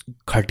random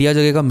घटिया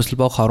जगह का मिसल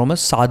पाव खा रहा हूँ मैं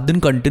 7 दिन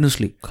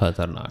कंटिन्यूसली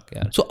खतरनाक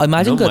यार सो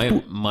इमेजिन कर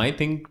तू my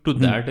thing to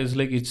that is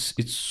like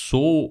it's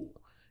so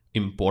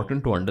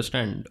important to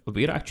understand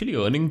we're actually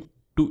earning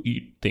to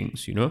eat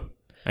things you know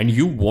and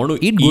you want to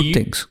eat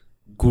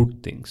good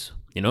things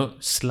you know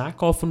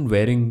slack off on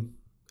wearing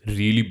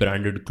really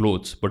branded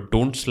clothes but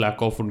don't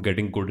slack off on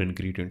getting good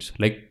ingredients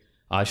like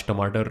आज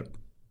टमाटर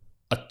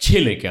अच्छे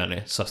लेके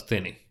आने सस्ते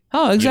नहीं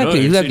हाँ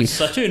exactly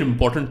such an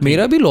important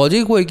मेरा भी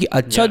लॉजिक वो है कि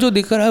अच्छा जो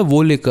दिख रहा है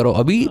वो लेकर आओ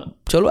अभी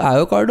चलो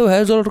एवोकाडो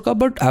है जरूर का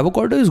but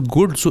avocado is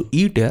good so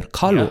eat यार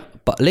खा लो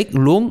लाइक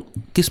लोग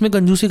किस में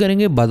कंजूसी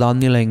करेंगे बादाम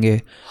नहीं लाएंगे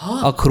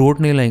अखरोट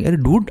नहीं लाएंगे अरे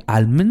dude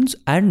almonds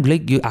and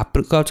like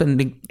apricots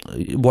and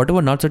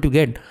whatever nuts that you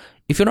get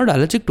if you not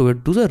allergic to it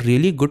those are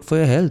really good for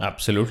your health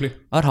absolutely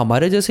और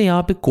हमारे जैसे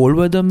यहाँ पे कोल्ड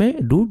वेदर में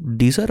dude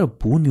these are a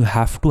boon you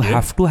have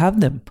to have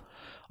them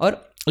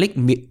और like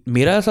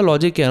मेरा ऐसा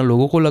logic है ना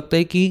लोगों को लगता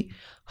है कि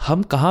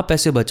हम कहाँ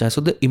पैसे बचाएं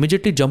so the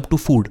immediately jump to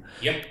food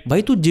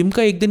भाई तू जिम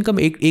का एक दिन का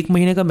एक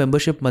महीने का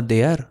मेंबरशिप मत दे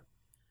यार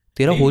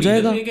तेरा हो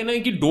जाएगा कहना है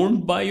कि don't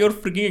buy your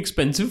fricking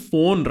expensive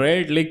phone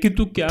right like कि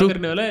तू क्या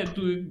करने वाला है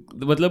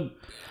तू मतलब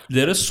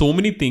there are so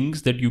many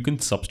things that you can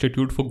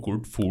substitute for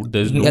good food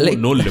there's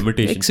no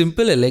limitation like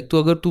simple है like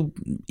तो अगर तू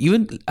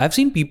even I've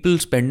seen people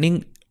spending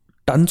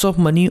tons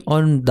of money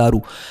on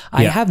daru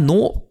I have no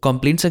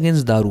complaints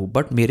against daru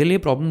but मेरे लिए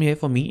problem ये है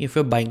for me if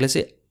you're buying let's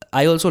say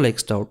I also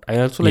like stout I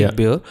also like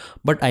beer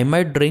but I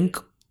might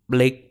drink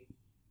like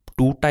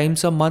 2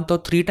 times a month or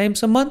 3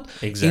 times a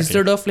month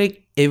instead of like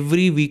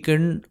every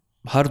weekend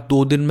हर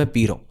 2 दिन में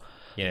P रहा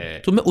हूँ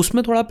तो मैं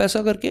उसमें थोड़ा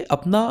पैसा करके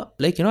अपना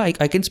like you know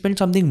I can spend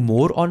something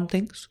more on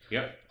things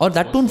और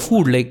that on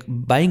food like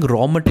buying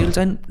raw materials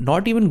and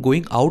not even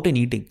going out and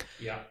eating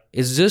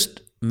it's just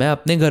मैं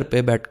अपने घर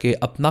पे बैठ के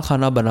अपना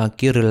खाना बना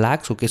के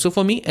रिलैक्स होके so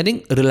for me I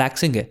think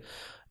relaxing है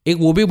एक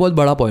वो भी बहुत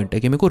बड़ा पॉइंट है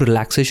कि मेरे को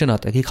रिलैक्सेशन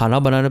आता है कि खाना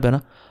बनाने पे ना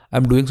आई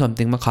एम डूइंग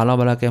समथिंग मैं खाना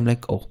बना के I am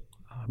like oh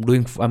I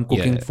am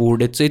cooking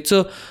food it's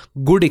a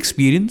good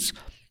experience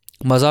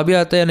मज़ा भी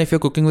आता है and if you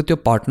cooking with your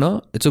partner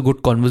it's a good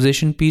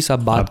conversation piece आप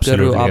बात कर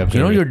रहे हो आप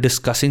you know you are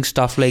discussing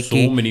stuff like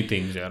so many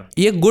things यार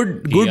ये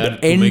good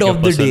end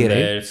of the day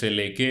right से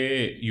लेके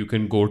you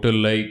can go to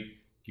like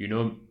you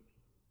know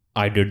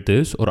I did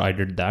this or I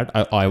did that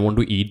I want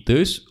to eat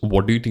this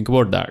what do you think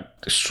about that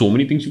there's so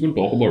many things you can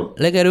talk about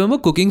like I remember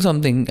cooking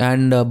something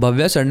and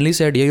Bhavya suddenly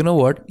said yeah you know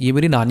what ये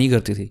मेरी नानी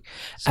करती थी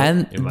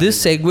and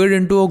this segued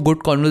into a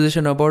good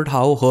conversation about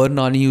how her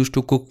nani used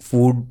to cook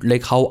food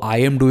like how I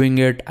am doing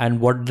it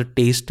and what the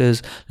taste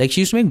is like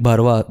she used to make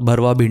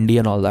bharwa bhindi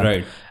and all that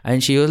right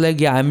and she was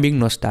like yeah I'm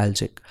being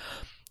nostalgic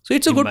so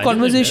it's a good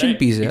conversation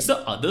piece it's the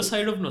other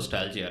side of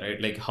nostalgia right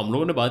like हम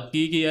लोगों ने बात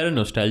की कि यार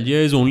nostalgia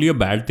is only a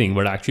bad thing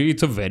but actually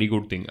it's a very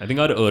good thing I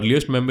think our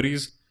earliest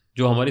memories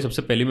जो हमारी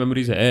सबसे पहली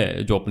memories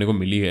है जो अपने को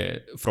मिली है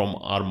from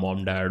our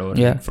mom dad or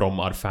from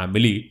our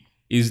family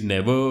is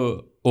never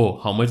oh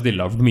how much they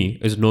loved me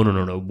is no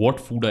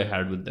what food I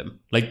had with them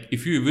like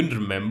if you even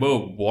remember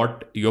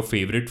what your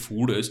favorite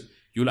food is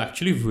you'll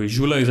actually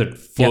visualize it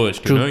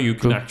first you know you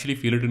can actually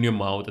feel it in your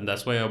mouth and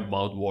that's why our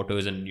mouth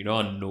waters and you know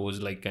our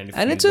nose like kind of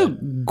and it's a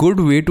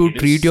good way to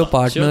treat your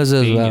partners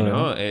as well you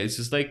know it's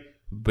just like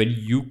when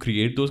you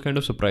create those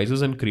kind of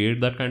surprises and create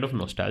that kind of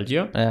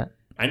nostalgia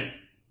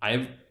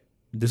and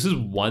this is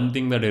one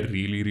thing that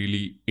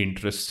really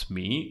interests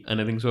me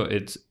and I think so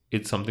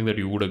it's something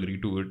that you would agree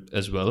to it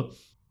as well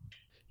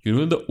you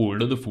know the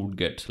older the food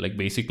gets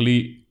like basically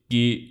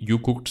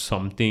you cooked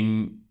something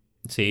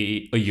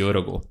say a year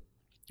ago,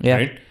 Yeah.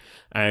 right?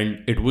 And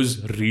it was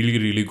really,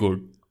 really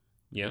good.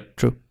 Yeah.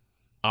 True.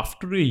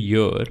 After a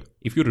year,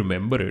 if you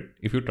remember it,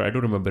 if you try to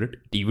remember it,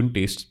 it even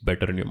tastes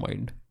better in your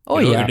mind. Oh,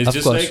 You know, yeah, it is of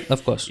just course, like,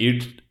 of course.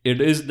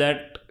 It is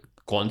that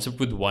concept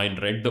with wine,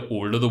 right? The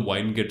older the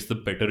wine gets, the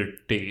better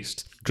it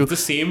tastes. True. It's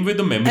the same with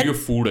the memory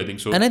of food, I think.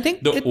 So and I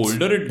think the it's-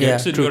 older it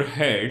gets in true. your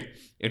head,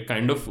 it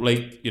kind of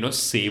like,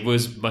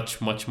 savors much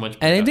better.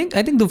 And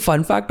I think the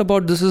fun fact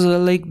about this is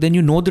like then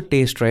you know the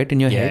taste, right, in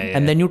your head, yeah.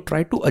 and then you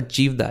try to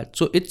achieve that.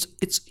 So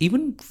it's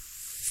even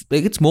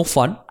like it's more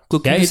fun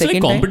cooking. Yeah, the it's like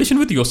second time. competition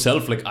with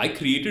yourself. Like I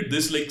created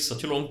this like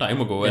such a long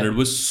time ago, and it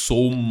was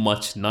so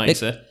much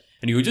nice.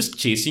 And you were just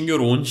chasing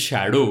your own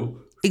shadow.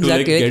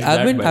 Exactly. To,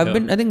 Like, I've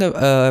been. I think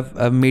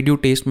I've made you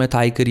taste my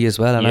Thai curry as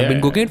well, and I've been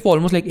Yeah. cooking it for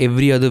almost like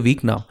every other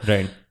week now.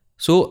 Right.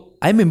 So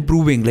I'm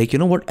improving. Like, you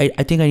know what?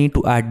 I think I need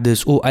to add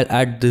this. Oh, I'll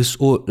add this.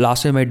 Oh,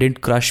 last time I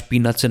didn't crush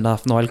peanuts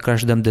enough. Now I'll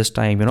crush them this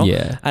time, you know?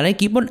 Yeah. And I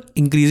keep on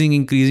increasing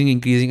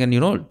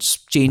and,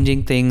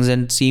 changing things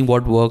and seeing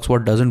what works,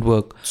 what doesn't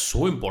work.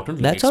 So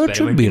important. Like, That's how it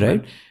should be,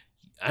 experimenting, right?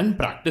 And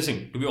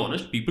practicing. To be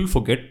honest, people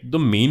forget the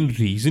main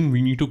reason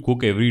we need to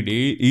cook every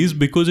day is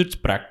because it's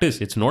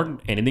practice. It's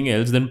not anything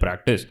else than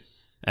practice.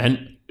 And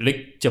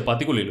like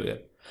चपाती को ले लो यार.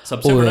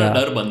 सबसे बड़ा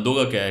डर बंदों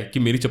का क्या है कि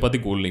मेरी चपाती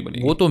गोल नहीं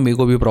बनेगी. वो तो मेरे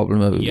को भी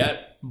प्रॉब्लम है अभी. Yeah,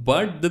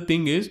 but the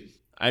thing is,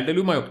 I'll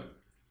tell you my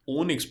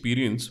own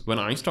experience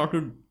when I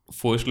started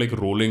first like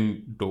rolling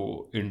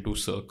dough into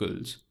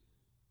circles.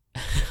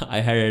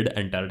 I had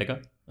Antarctica,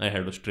 I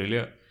had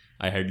Australia,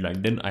 I had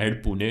London, I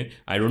had Pune.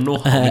 I don't know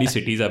how many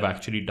cities I've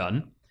actually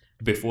done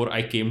before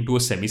I came to a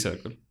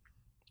semicircle.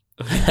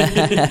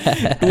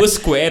 To a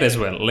square as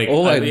well. Like,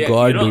 oh my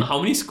god, you know dude. how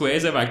many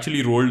squares I've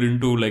actually rolled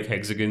into like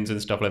hexagons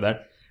and stuff like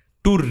that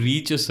to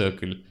reach a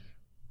circle.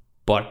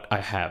 But I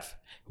have.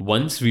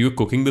 Once we were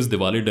cooking this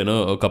Diwali dinner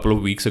a couple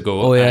of weeks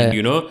ago, and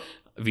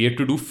we had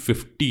to do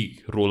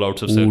 50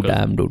 rollouts of circles. Oh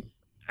damn, dude.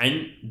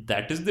 And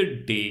that is the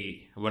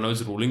day when I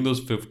was rolling those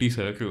 50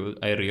 circles,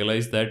 I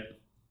realized that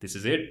this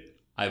is it.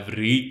 I've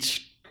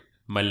reached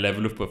my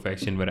level of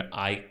perfection where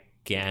I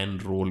can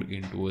roll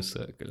into a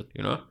circle,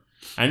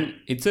 And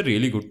it's a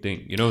really good thing,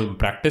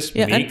 practice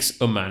makes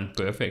a man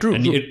perfect. True,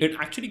 and true. It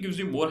actually gives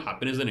you more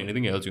happiness than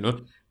anything else,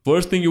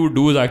 First thing you would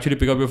do is actually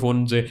pick up your phone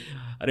and say,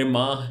 "Arey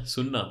ma,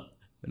 sunna,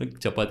 मैंने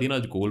चपाती ना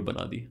आज गोल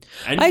बना दी."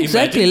 And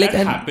exactly, imagine like, that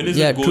and- happiness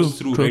yeah, that goes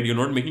true. through, right? You're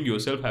not making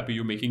yourself happy,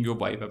 you're making your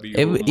wife happy,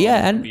 your mom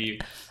and happy.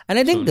 and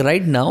I think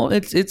right now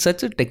it's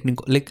such a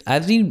technical, like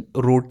I've seen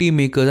roti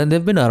makers and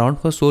they've been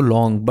around for so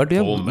long, but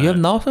you have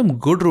now some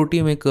good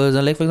roti makers,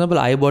 and like for example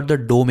I bought the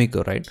dough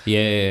maker, right?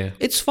 Yeah.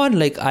 It's fun.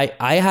 Like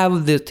I have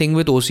this thing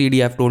with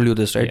OCD. I've told you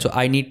this, right? So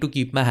I need to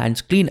keep my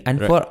hands clean,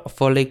 and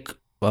for like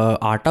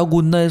आटा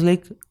गूंदना is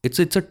like it's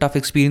a tough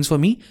experience for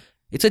me.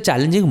 It's a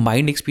challenging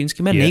mind experience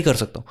कि मैं नहीं कर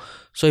सकता हूँ.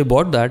 So I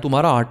bought that.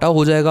 तुम्हारा आटा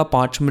हो जाएगा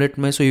 5 मिनट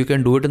में. So you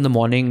can do it in the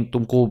morning.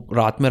 तुमको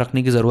रात में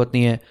रखने की ज़रूरत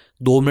नहीं है.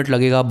 2 मिनट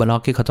लगेगा, बना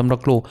के ख़त्म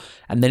रख लो.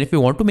 And then if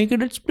you want to make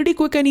it, it's pretty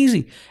quick and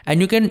easy.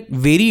 And you can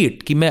vary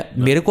it. कि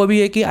मेरे को भी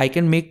है कि I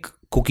can make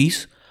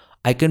cookies.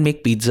 I can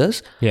make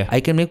pizzas. Yeah. I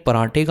can make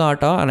parathe ka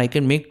atta, and I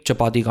can make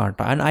chapati ka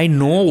atta. And I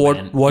know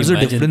what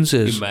the difference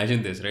is.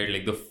 Imagine this, right?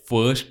 Like the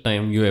first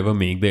time you ever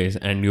make this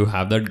and you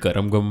have that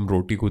garam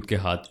roti khud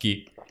ke haath ki,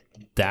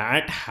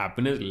 that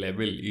happiness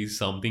level is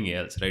something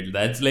else, right?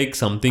 That's like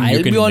something I'll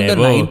you can be on never,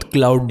 the ninth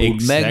cloud,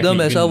 dude. मैं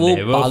एकदम ऐसा वो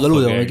पागल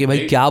हो जाऊंगा कि भाई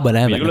क्या बना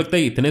है मेरे को मैंने. लगता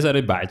है इतने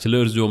सारे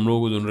बैचलर्स जो हम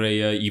लोगों को सुन रहे हैं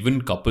या even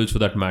couples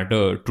for that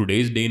matter,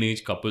 today's day and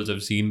age couples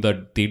have seen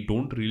that they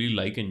don't really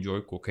like enjoy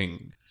cooking.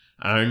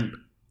 And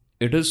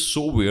it is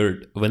so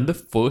weird when the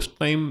first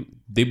time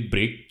they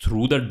break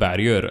through that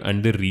barrier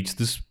and they reach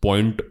this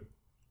point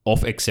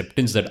of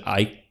acceptance that I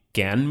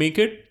can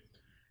make it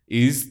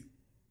is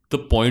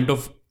the point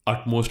of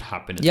utmost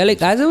happiness. Yeah,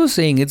 like as I was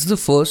saying, it's the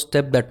first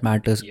step that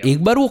matters.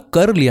 एक बार वो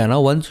कर लिया ना,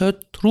 once you're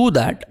through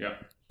that,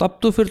 तब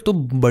तो फिर तो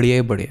बढ़िया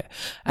ही बढ़िया है.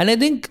 And I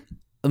think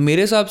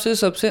मेरे हिसाब से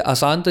सबसे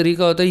आसान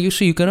तरीका होता है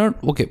you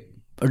cannot, okay,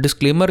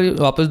 disclaimer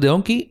वापस दे रहा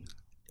हूँ कि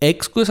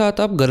एग्स के साथ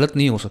आप गलत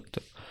नहीं हो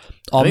सकते.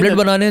 ऑमलेट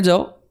बनाने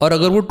जाओ और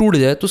अगर वो टूट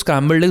जाए तो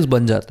स्क्रैम्बल्ड एग्स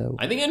बन जाता है वो.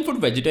 I think and for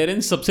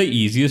vegetarians सबसे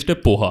easiest है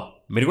पोहा.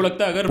 मेरे को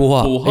लगता है अगर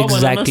पोहा, बनाना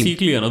exactly.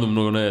 सीख लिया ना तुम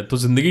लोगों ने तो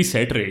जिंदगी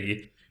सेट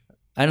रहेगी.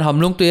 एंड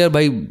हम लोग तो यार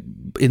भाई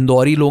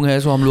इंदौरी लोग हैं,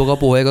 सो हम लोग का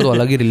पोहे का तो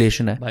अलग ही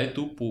रिलेशन है. भाई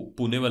तू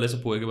पुणे वाले से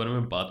पोहे के बारे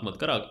में बात मत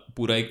कर.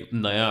 पूरा एक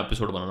नया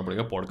एपिसोड बनाना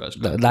पड़ेगा पॉडकास्ट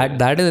का.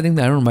 That is, I think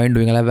I don't mind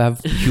doing. I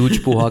have huge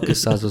poha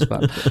kissas as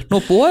well. No,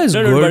 poha is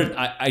No, good.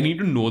 but I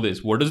need to know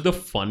this. What is the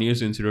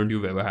funniest incident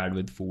you've ever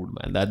had with food,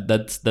 man?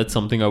 That's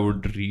something I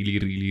would really,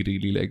 really,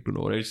 really like to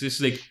know. Right? It's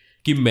just like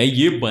कि मैं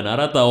ये बना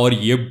रहा था और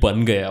ये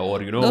बन गया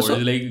और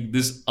like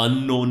this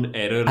unknown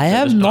error. I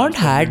have not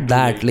had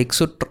that. Like,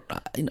 so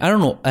I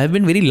don't know. I have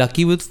been very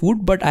lucky with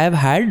food, but I have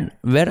had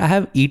where I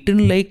have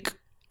eaten like,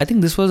 I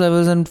think I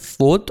was in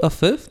 4th or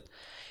 5th,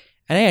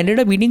 and I ended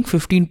up eating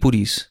 15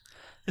 puris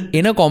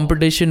in a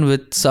competition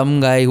with some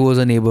guy who was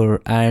a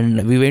neighbor,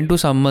 and we went to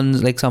someone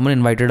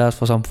invited us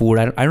for some food.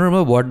 I don't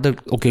remember what the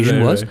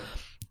occasion was.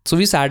 So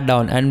we sat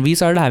down and we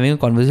started having a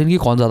conversation कि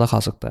कौन ज़्यादा खा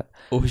सकता है.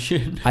 Oh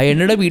shit. I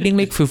ended up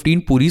eating like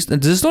 15 puris.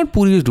 This is not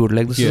puris, dude.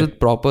 Like this is with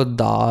proper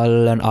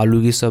dal and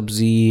aloo ki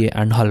sabzi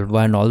and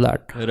halwa and all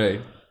that.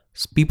 Right.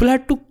 People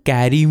had to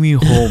carry me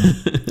home.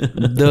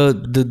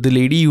 the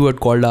lady who had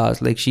called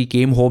us, like she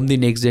came home the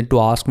next day to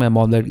ask my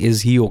mom that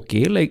is he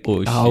okay? Like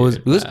how is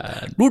because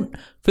dude,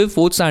 fifth,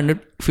 fourth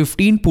standard,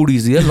 15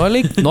 puris.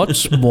 They're not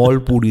small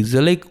puris.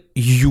 They're like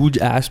huge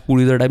ass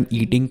puris that I'm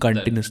eating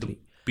continuously.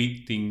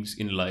 Big things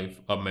in life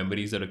are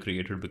memories that are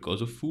created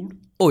because of food.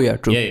 Oh yeah,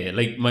 true. Yeah.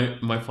 Like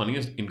my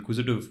funniest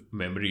inquisitive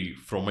memory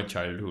from my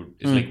childhood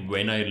is like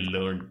when I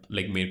learned,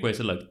 like मेरे को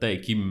ऐसा लगता है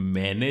कि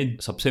मैंने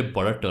सबसे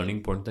बड़ा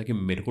turning point था कि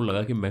मेरे को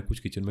लगा कि मैं कुछ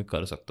किचन में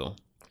कर सकता हूँ.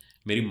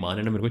 मेरी माँ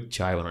ने ना मेरे को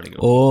चाय बनाने का.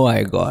 Oh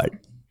my god.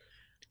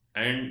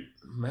 एंड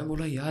मैं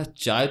बोला यार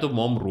चाय तो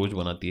मॉम रोज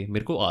बनाती है,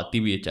 मेरे को आती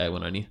भी है चाय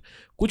बनानी,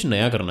 कुछ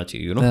नया करना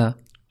चाहिए, you know.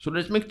 So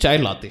let's make chai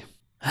latte.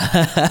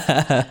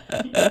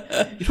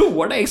 You know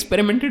what I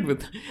experimented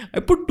with?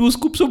 I put 2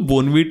 scoops of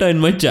Bonvita in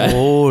my chai.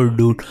 Oh,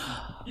 dude.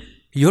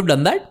 You have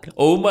done that?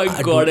 Oh my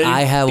god. Dude,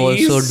 I have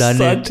also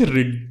done it. Such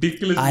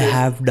ridiculous. I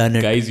have done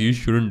it. Guys, you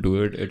shouldn't do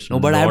it. It's no,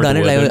 but I have done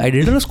it. I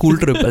did it on a school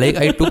trip. Like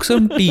I took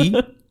some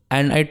tea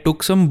and I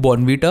took some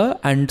Bonvita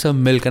and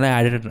some milk and I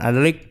added it. And I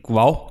was like,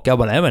 wow, क्या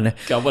बनाया मैंने?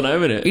 क्या बनाया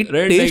मैंने? It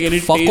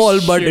tastes fuck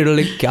all, but it was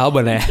like, क्या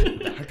बनाया?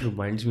 That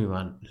reminds me,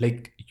 man.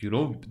 Like, you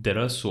know, there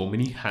are so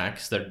many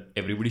hacks that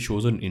everybody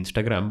shows on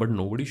Instagram, but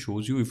nobody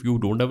shows you if you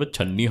don't have a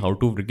channi how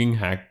to freaking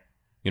hack,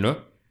 you know?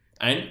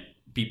 And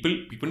people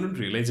don't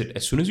realize it.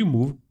 As soon as you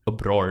move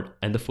abroad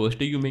and the first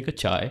day you make a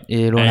chai,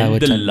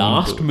 and the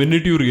last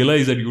minute you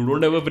realize that you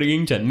don't have a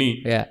freaking channi,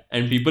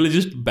 and people are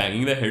just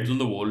banging their heads on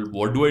the wall.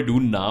 What do I do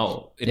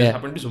now? It has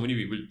happened to so many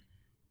people.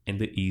 And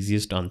the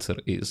easiest answer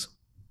is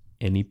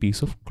any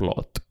piece of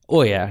cloth.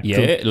 Oh yeah.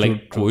 Yeah,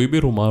 like कोई भी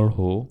रुमाल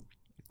हो,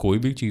 कोई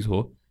भी चीज़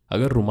हो,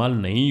 अगर रुमाल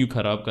नहीं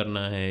खराब करना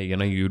है, you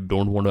know, you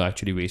don't want to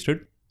actually waste it,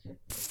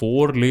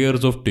 4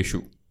 layers of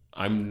tissue.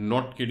 I'm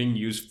not kidding.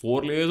 Use 4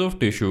 layers of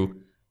tissue.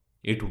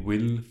 It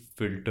will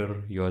filter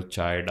your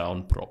chai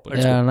down properly.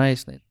 Yeah,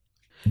 nice.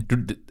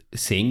 Dude,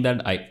 saying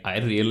that, I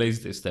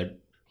realized this, that,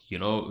 you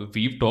know,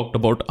 we've talked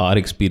about our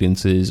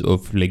experiences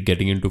of like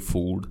getting into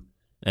food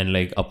and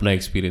like अपना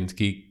experience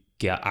कि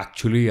क्या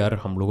actually यार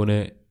हम लोगों ने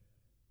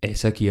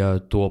ऐसा किया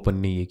तो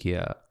अपन ने ये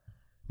किया.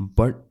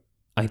 But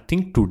I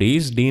think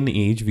today's day and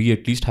age, we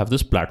at least have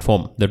this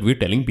platform that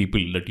we're telling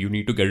people that you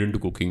need to get into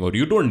cooking or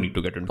you don't need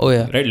to get into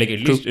cooking, right? Like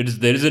at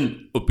least there is an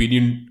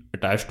opinion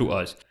attached to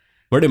us.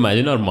 But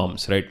imagine our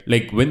moms, right?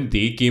 Like when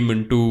they came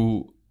into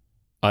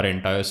our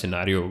entire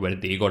scenario where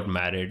they got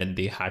married and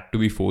they had to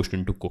be forced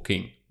into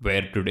cooking,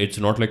 where today it's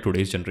not like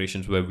today's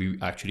generations where we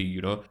actually,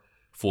 you know,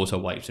 force our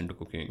wives into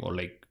cooking, or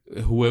like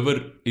whoever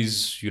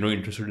is, you know,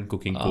 interested in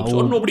cooking cooks,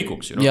 or nobody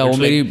cooks, you know. Yeah, वो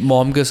मेरी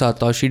mom के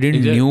साथ था. She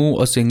didn't knew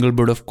a single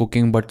bit of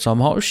cooking, but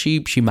somehow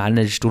she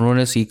managed.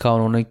 उन्होंने सीखा,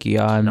 उन्होंने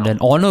किया, and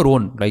then on her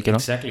own, like, you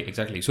know.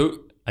 Exactly. So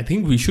I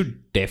think we should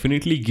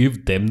definitely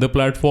give them the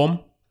platform.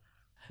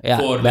 Yeah,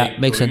 for,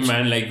 that makes sense.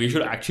 Man, like we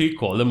should actually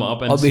call them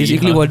up and or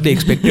basically what they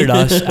expected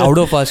us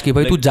out of us कि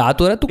भाई तू जा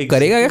तो रहा, तू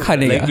करेगा क्या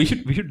खाने का?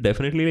 Like we should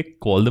definitely like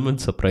call them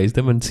and surprise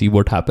them and see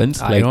what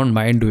happens. I don't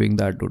mind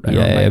doing that, dude.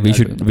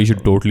 We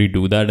should totally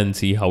do that and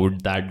see how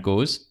that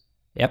goes.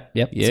 Yep.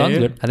 Yeah, sounds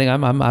good. I think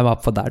I'm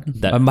up for that.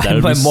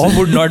 My mom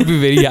would not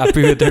be very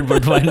happy with it,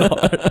 but why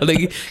not?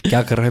 Like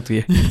क्या कर रहा है तू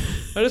ये?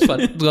 But it's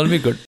fun. It's gonna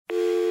be good.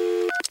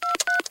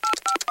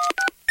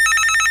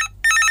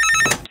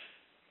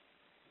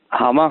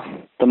 हाँ माँ,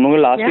 तुम लोगों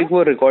ने लास्ट वीक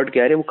वो रिकॉर्ड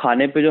किया है, वो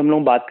खाने पे जो हम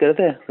लोग बात कर रहे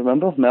थे,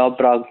 रिमेम्बर, मैं और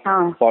प्राग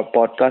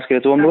पॉडकास्ट किए,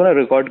 तो हम लोगों ने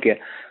रिकॉर्ड किया.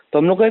 तो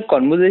हम लोग का एक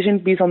कॉन्वर्सेशन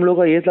पीस हम लोग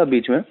का ये था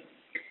बीच में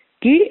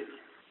कि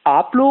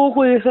आप लोगों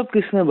को ये सब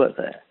किसने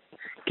बताया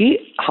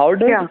कि हाउ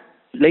डू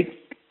लाइक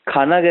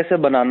खाना कैसे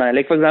बनाना है.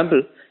 लाइक फॉर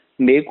एग्जाम्पल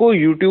मेरे को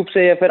यूट्यूब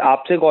से या फिर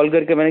आपसे कॉल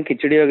करके मैंने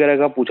खिचड़ी वगैरह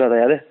का पूछा था,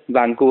 याद है,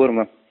 वैंकूवर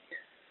में.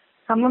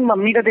 हम लोग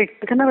मम्मी का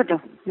देखते थे ना बेटा,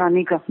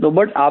 नानी का. तो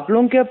बट आप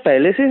लोग क्या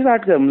पहले से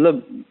स्टार्ट कर,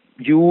 मतलब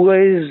यू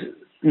गाइस,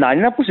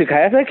 नानी ने आपको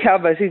सिखाया था क्या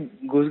आप ऐसे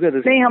घुस गए थे?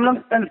 नहीं, हम लोग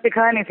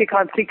सिखाया नहीं,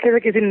 सीखे थे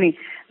किसी ने नहीं.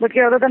 बट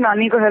क्या होता था,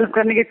 नानी को हेल्प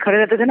करने के खड़े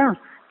रहते थे ना,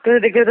 तो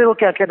देखते थे वो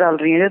क्या क्या डाल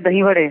रही है,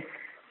 दही बड़े,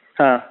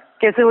 हाँ,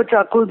 कैसे वो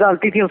चाकू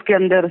डालती थी उसके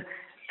अंदर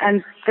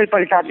एंड फिर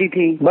पलटाती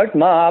थी. बट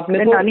माँ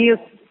आपने नानी,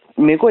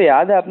 मेरे को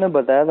याद है आपने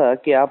बताया था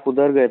कि आप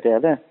उधर गए थे,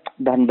 याद है,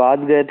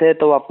 धनबाद गए थे,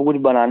 तो आपको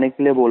कुछ बनाने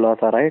के लिए बोला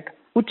था, राइट?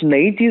 कुछ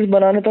नई चीज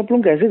बनाने तो आप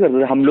लोग कैसे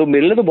करते थे? हम लोग,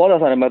 मेरे लिए तो बहुत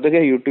आसान है, मैं तो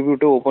क्या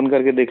यूट्यूब ओपन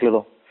करके देख लेता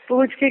हूँ.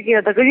 पूछ के किया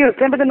था क्योंकि उस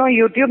टाइम पे तो नो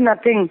यूट्यूब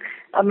नथिंग.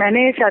 अब मैंने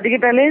शादी के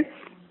पहले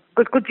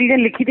कुछ चीजें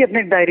लिखी थी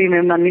अपने डायरी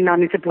में,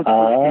 नानी से पूछ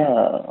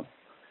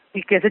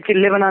कि कैसे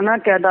चिल्ले बनाना,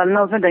 क्या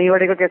डालना उसमें, दही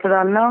वड़े का कैसे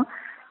डालना,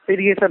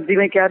 फिर ये सब्जी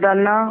में क्या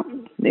डालना.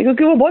 नहीं,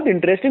 क्योंकि वो बहुत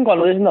इंटरेस्टिंग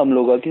कॉन्वर्सेशन था हम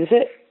लोगों का. जैसे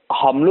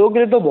हम लोगों के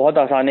लिए तो बहुत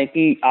आसान है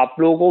कि आप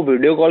लोगों को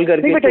वीडियो कॉल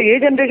करके, बेटा ये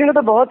जनरेशन का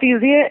तो बहुत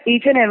ईजी है,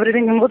 ईच एंड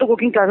एवरीथिंग. हमको तो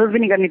कुकिंग क्लासेस भी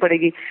नहीं करनी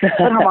पड़ेगी.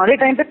 पर हमारे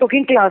टाइम पे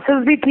कुकिंग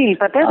क्लासेस भी थी,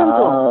 पता है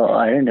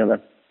तुमको?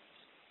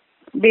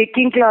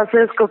 बेकिंग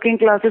क्लासेस, कुकिंग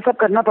क्लासेस सब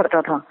करना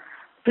पड़ता था.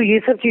 तो ये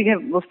सब चीजें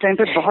उस टाइम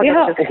पे बहुत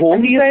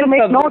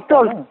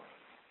होम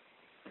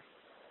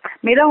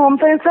मेरा होम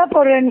साइंस था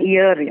फॉर एन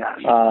ईयर यार,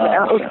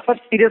 उस पर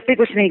सीरियसली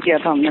कुछ नहीं किया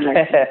था हमने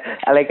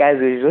लाइक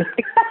एज यूजुअल।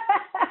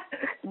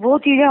 वो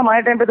चीजें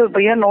हमारे टाइम पे तो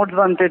भैया नोट्स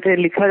बनते थे,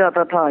 लिखा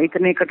जाता था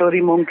इतने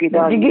कटोरी मूंग की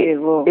दाल, ये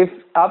वो। इफ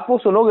आप वो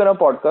सुनोगे ना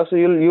पॉडकास्ट,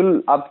 you'll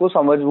आपको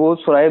समझ वो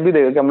सुनाई भी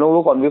देगा कि हम लोग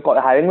वो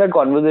हैविंग दैट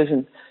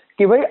कॉन्वर्सेशन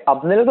कि भाई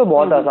अपने लिए तो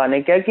बहुत आसान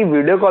है क्या कि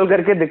वीडियो कॉल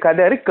करके दिखा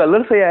दे, अरे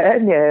कलर से आया है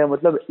नहीं आया,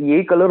 मतलब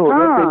यही कलर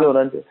होना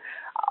चाहिए।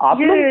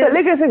 आप लोग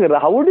पहले कैसे कर रहे,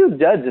 हाउ वुड यू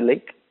जज,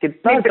 लाइक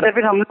कितना?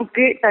 फिर हम लोग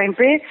के टाइम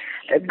पे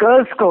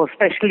गर्ल्स को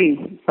स्पेशली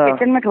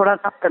किचन में थोड़ा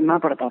सा करना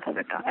पड़ता था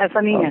बेटा, ऐसा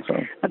नहीं है।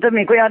 मतलब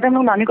मेरे को याद है हम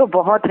लोग नानी को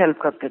बहुत हेल्प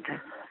करते थे।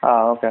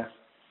 ओके।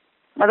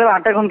 मतलब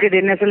आटा गूंद के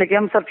देने से लेके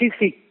हम सब चीज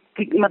सीख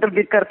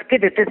मतलब करके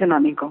देते थे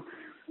नानी को।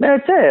 नहीं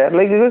अच्छा है,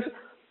 लाइक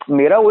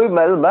मेरा वही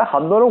मैं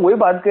हम दोनों वही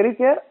बात करी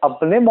कि यार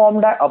अपने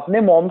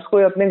मॉम्स को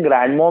या अपने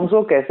ग्रैंड मॉम्स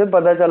को कैसे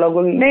पता चला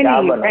होगा कि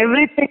क्या बना।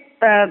 एवरीथिंग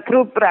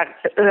थ्रू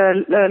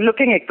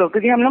लुकिंग एक तो,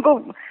 क्योंकि हम लोग को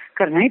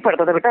करना ही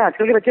पड़ता था बेटा।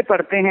 आजकल के बच्चे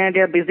पढ़ते हैं,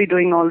 they are busy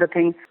doing all the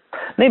thing.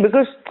 नहीं,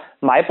 बिकॉज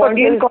माय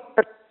पॉइंट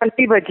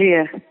घंटी बजी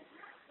है।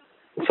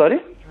 सॉरी,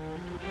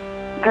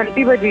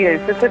 घंटी बजी है,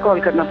 फिर से कॉल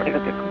करना पड़ेगा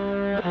तेरे को।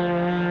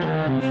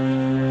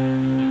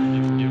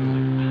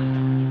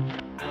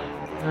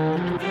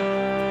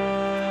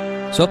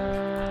 सो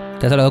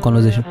कैसा लगा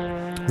कॉन्वर्सेशन?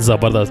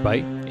 जबरदस्त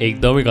भाई,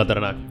 एकदम ही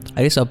खतरनाक।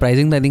 अरे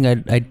surprising,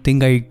 I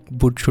think I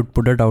should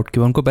put it out कि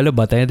मैं उनको पहले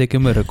बताया था कि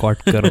मैं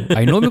रिकॉर्ड करूं।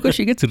 I know because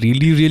she gets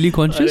really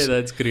conscious.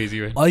 That's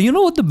crazy, man. You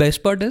know what the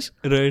best part is?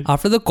 Right.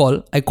 After the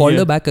call, I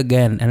called her back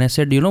again and I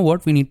said, you know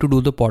what, we need to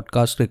do the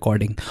podcast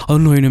recording. Oh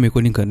no, मेरे को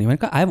नहीं करनी। मैंने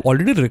कहा I have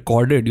already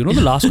recorded. You know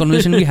the last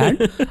conversation we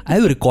had, I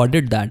have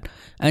recorded that.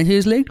 And she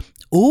is like,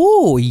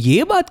 ओ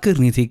ये बात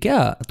करनी थी क्या?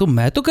 तो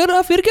मैं तो कर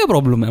रहा, फिर क्या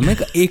प्रॉब्लम है? मैं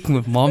कहा एक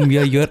minute mom,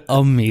 you are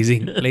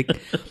amazing, like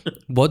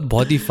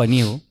बहुत ही फनी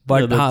हो।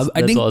 बट हाँ,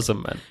 I think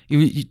awesome, man.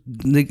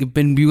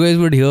 when you guys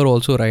would hear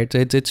also, right?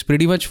 So it's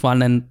pretty much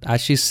fun, and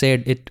as she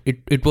said,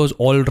 it was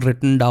all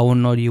written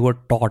down or you were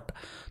taught.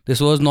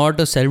 This was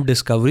not a self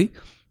discovery.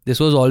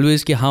 This was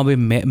always कि हाँ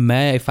भाई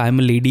मैं if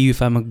I'm a lady,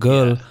 if I'm a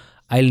girl,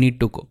 I'll need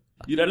to cook.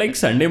 You know, like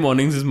Sunday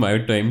mornings is my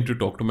time to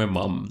talk to my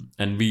mom,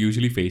 and we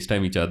usually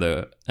FaceTime each other,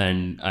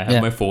 and I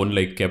have my phone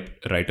like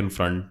kept right in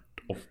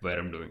front of where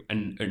I'm doing,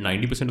 and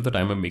 90% of the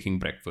time I'm making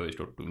breakfast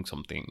or doing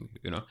something,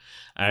 you know.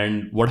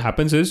 And what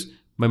happens is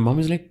my mom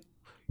is like,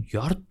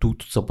 यार तू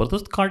तो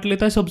जबरदस्त काट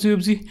लेता है सब्जी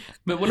वब्जी।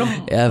 मैं बोला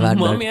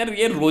मम यार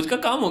ये रोज का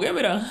काम हो गया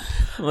मेरा,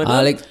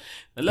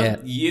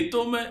 मतलब ये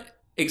तो मैं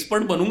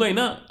एक्सपर्ट बनूंगा ही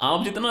ना,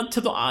 आप जितना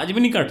अच्छा तो आज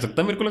भी नहीं काट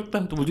सकता मेरे को लगता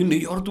है। तो मुझे नहीं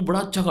यार तू बड़ा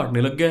अच्छा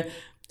काटने लग गया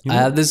है। I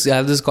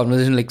have this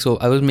conversation, like, so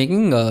I was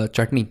making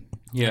chutney,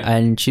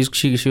 and she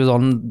was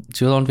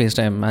on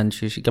FaceTime, and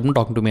she kept on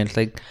talking to me, and it's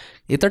like,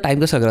 इतना टाइम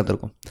कैसे लग रहा तेरे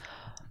को?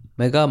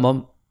 मैं कहा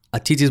मम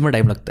अच्छी चीज़ में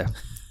टाइम लगता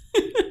है।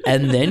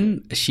 And then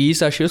she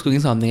was cooking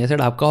something. I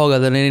said आपका होगा?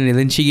 नहीं,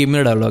 then she gave me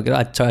a dialogue,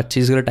 अच्छा अच्छी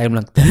चीज़ का टाइम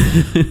लगता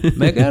है।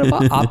 मैं कह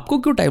रहा आपको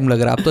क्यों टाइम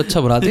लग रहा है, आप तो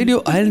अच्छा बनाते ही नहीं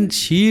हो। And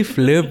she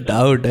flipped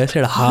out. I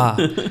said हाँ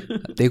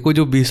देखो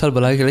जो 20 साल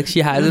बना के, like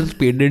she has a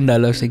patent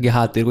dialogue saying कि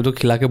हाँ तेरे को जो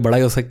खिला के बड़ा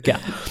ही हो सकता क्या।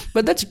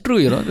 But that's true,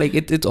 you know, like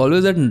it's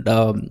always that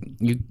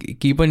you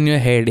keep in your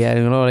head, yeah,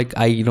 you know, like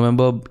I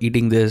remember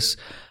eating this.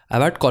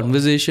 I've had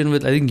conversation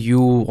with I think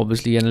you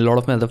obviously and a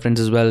lot of my other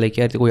friends as well, like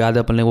यार तेरे को याद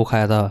है अपन ने वो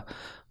खाया था,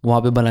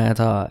 वहाँ पे बनाया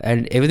था,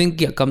 and everything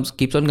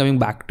keeps on coming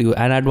back to you,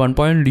 and at one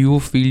point you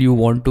feel you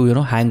want to, you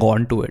know, hang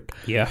on to it.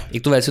 Yeah.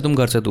 एक तो वैसे तुम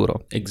घर से दूर हो,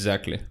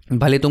 exactly,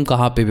 भले तुम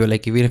कहाँ पे भी हो,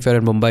 like even if you're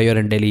in Mumbai or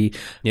in Delhi,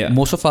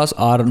 most of us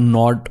are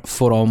not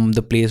from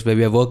the place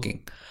where we are working.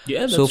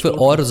 So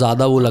फिर और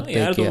ज़्यादा वो लगता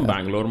है कि तुम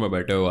बैंगलोर में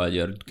बैठे हो आज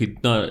यार,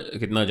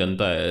 कितना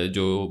जनता है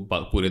जो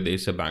पूरे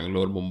देश से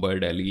बैंगलोर, मुंबई,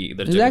 दिल्ली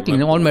इधर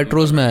exactly all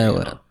metros में आए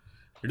हुए हैं.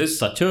 It is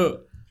such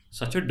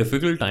a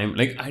difficult time.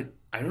 Like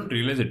I don't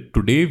realize it.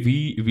 Today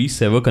we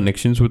sever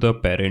connections with our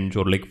parents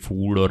or like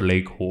food or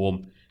like home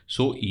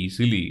so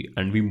easily,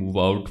 and we move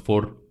out for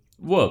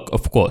work,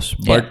 of course.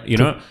 But you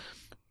know,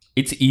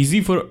 it's easy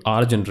for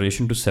our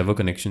generation to sever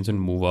connections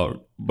and move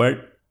out.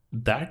 But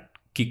that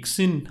kicks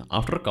in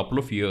after a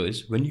couple of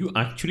years when you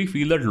actually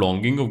feel that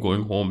longing of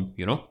going home.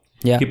 You know,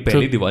 कि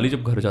पहली दिवाली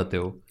जब घर जाते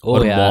हो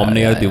और mom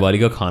ने यार दिवाली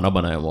का खाना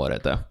बनाया हुआ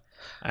रहता है,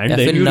 and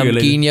then you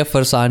नमकीन या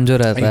फरसान जो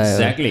रहता है,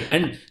 exactly,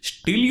 and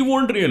still you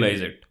won't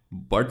realize it.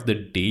 But the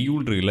day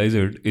you'll realize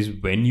it is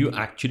when you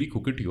actually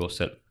cook it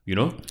yourself. You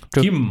know,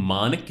 कि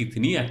माँ ने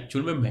कितनी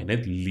actual में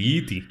मेहनत ली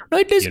थी. No,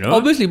 it is, you know?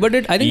 Obviously, but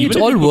I think it's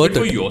all worth it.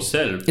 For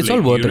yourself, it's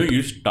all worth it.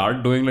 You start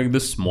doing like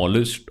the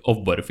smallest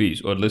of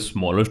burfis or the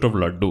smallest of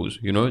laddus,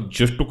 you know,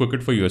 just to cook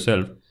it for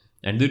yourself,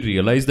 and then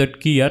realize that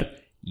कि यार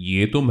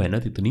ये तो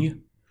मेहनत इतनी है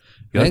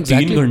यार,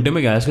 3 घंटे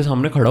में गैस के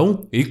सामने खड़ा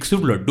हूँ एक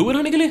सिर्फ लड्डू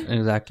बनाने के लिए.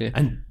 Exactly.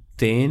 And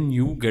then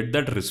you get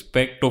that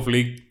respect of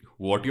like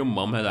what your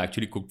mom has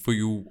actually cooked for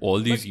you all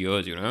these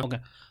years, you know. Okay.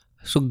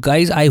 So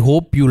guys, I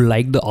hope you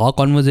liked our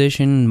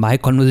conversation, my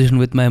conversation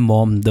with my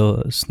mom,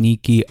 the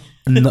sneaky,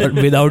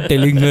 without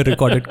telling her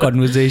recorded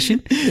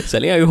conversation.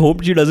 Sally, I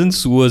hope she doesn't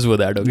sue us for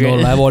that, okay?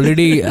 No, I've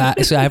already,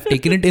 so I've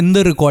taken it in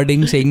the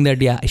recording saying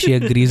that, yeah, she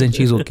agrees and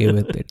she's okay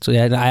with it. So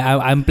yeah,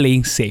 I'm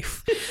playing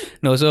safe.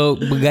 No, so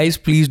guys,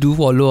 please do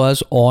follow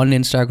us on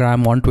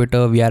Instagram, on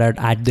Twitter. We are at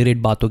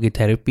 @BatonKi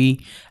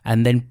Therapy.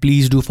 And then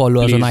please do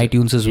follow us on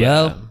iTunes as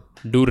well.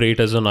 Do rate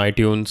us on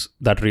iTunes.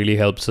 That really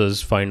helps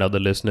us find other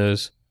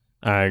listeners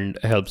and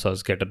helps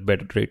us get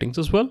better ratings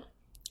as well.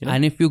 You know?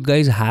 And if you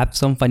guys have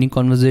some funny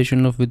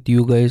conversation with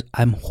you guys,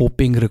 I'm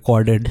hoping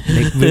recorded,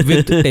 like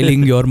with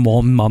telling your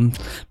mom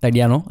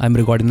that, I'm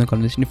recording the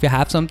conversation. If you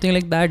have something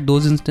like that,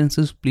 those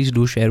instances, please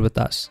do share with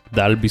us.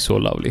 That'll be so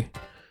lovely.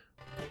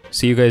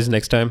 See you guys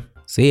next time.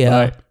 See ya.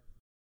 Bye.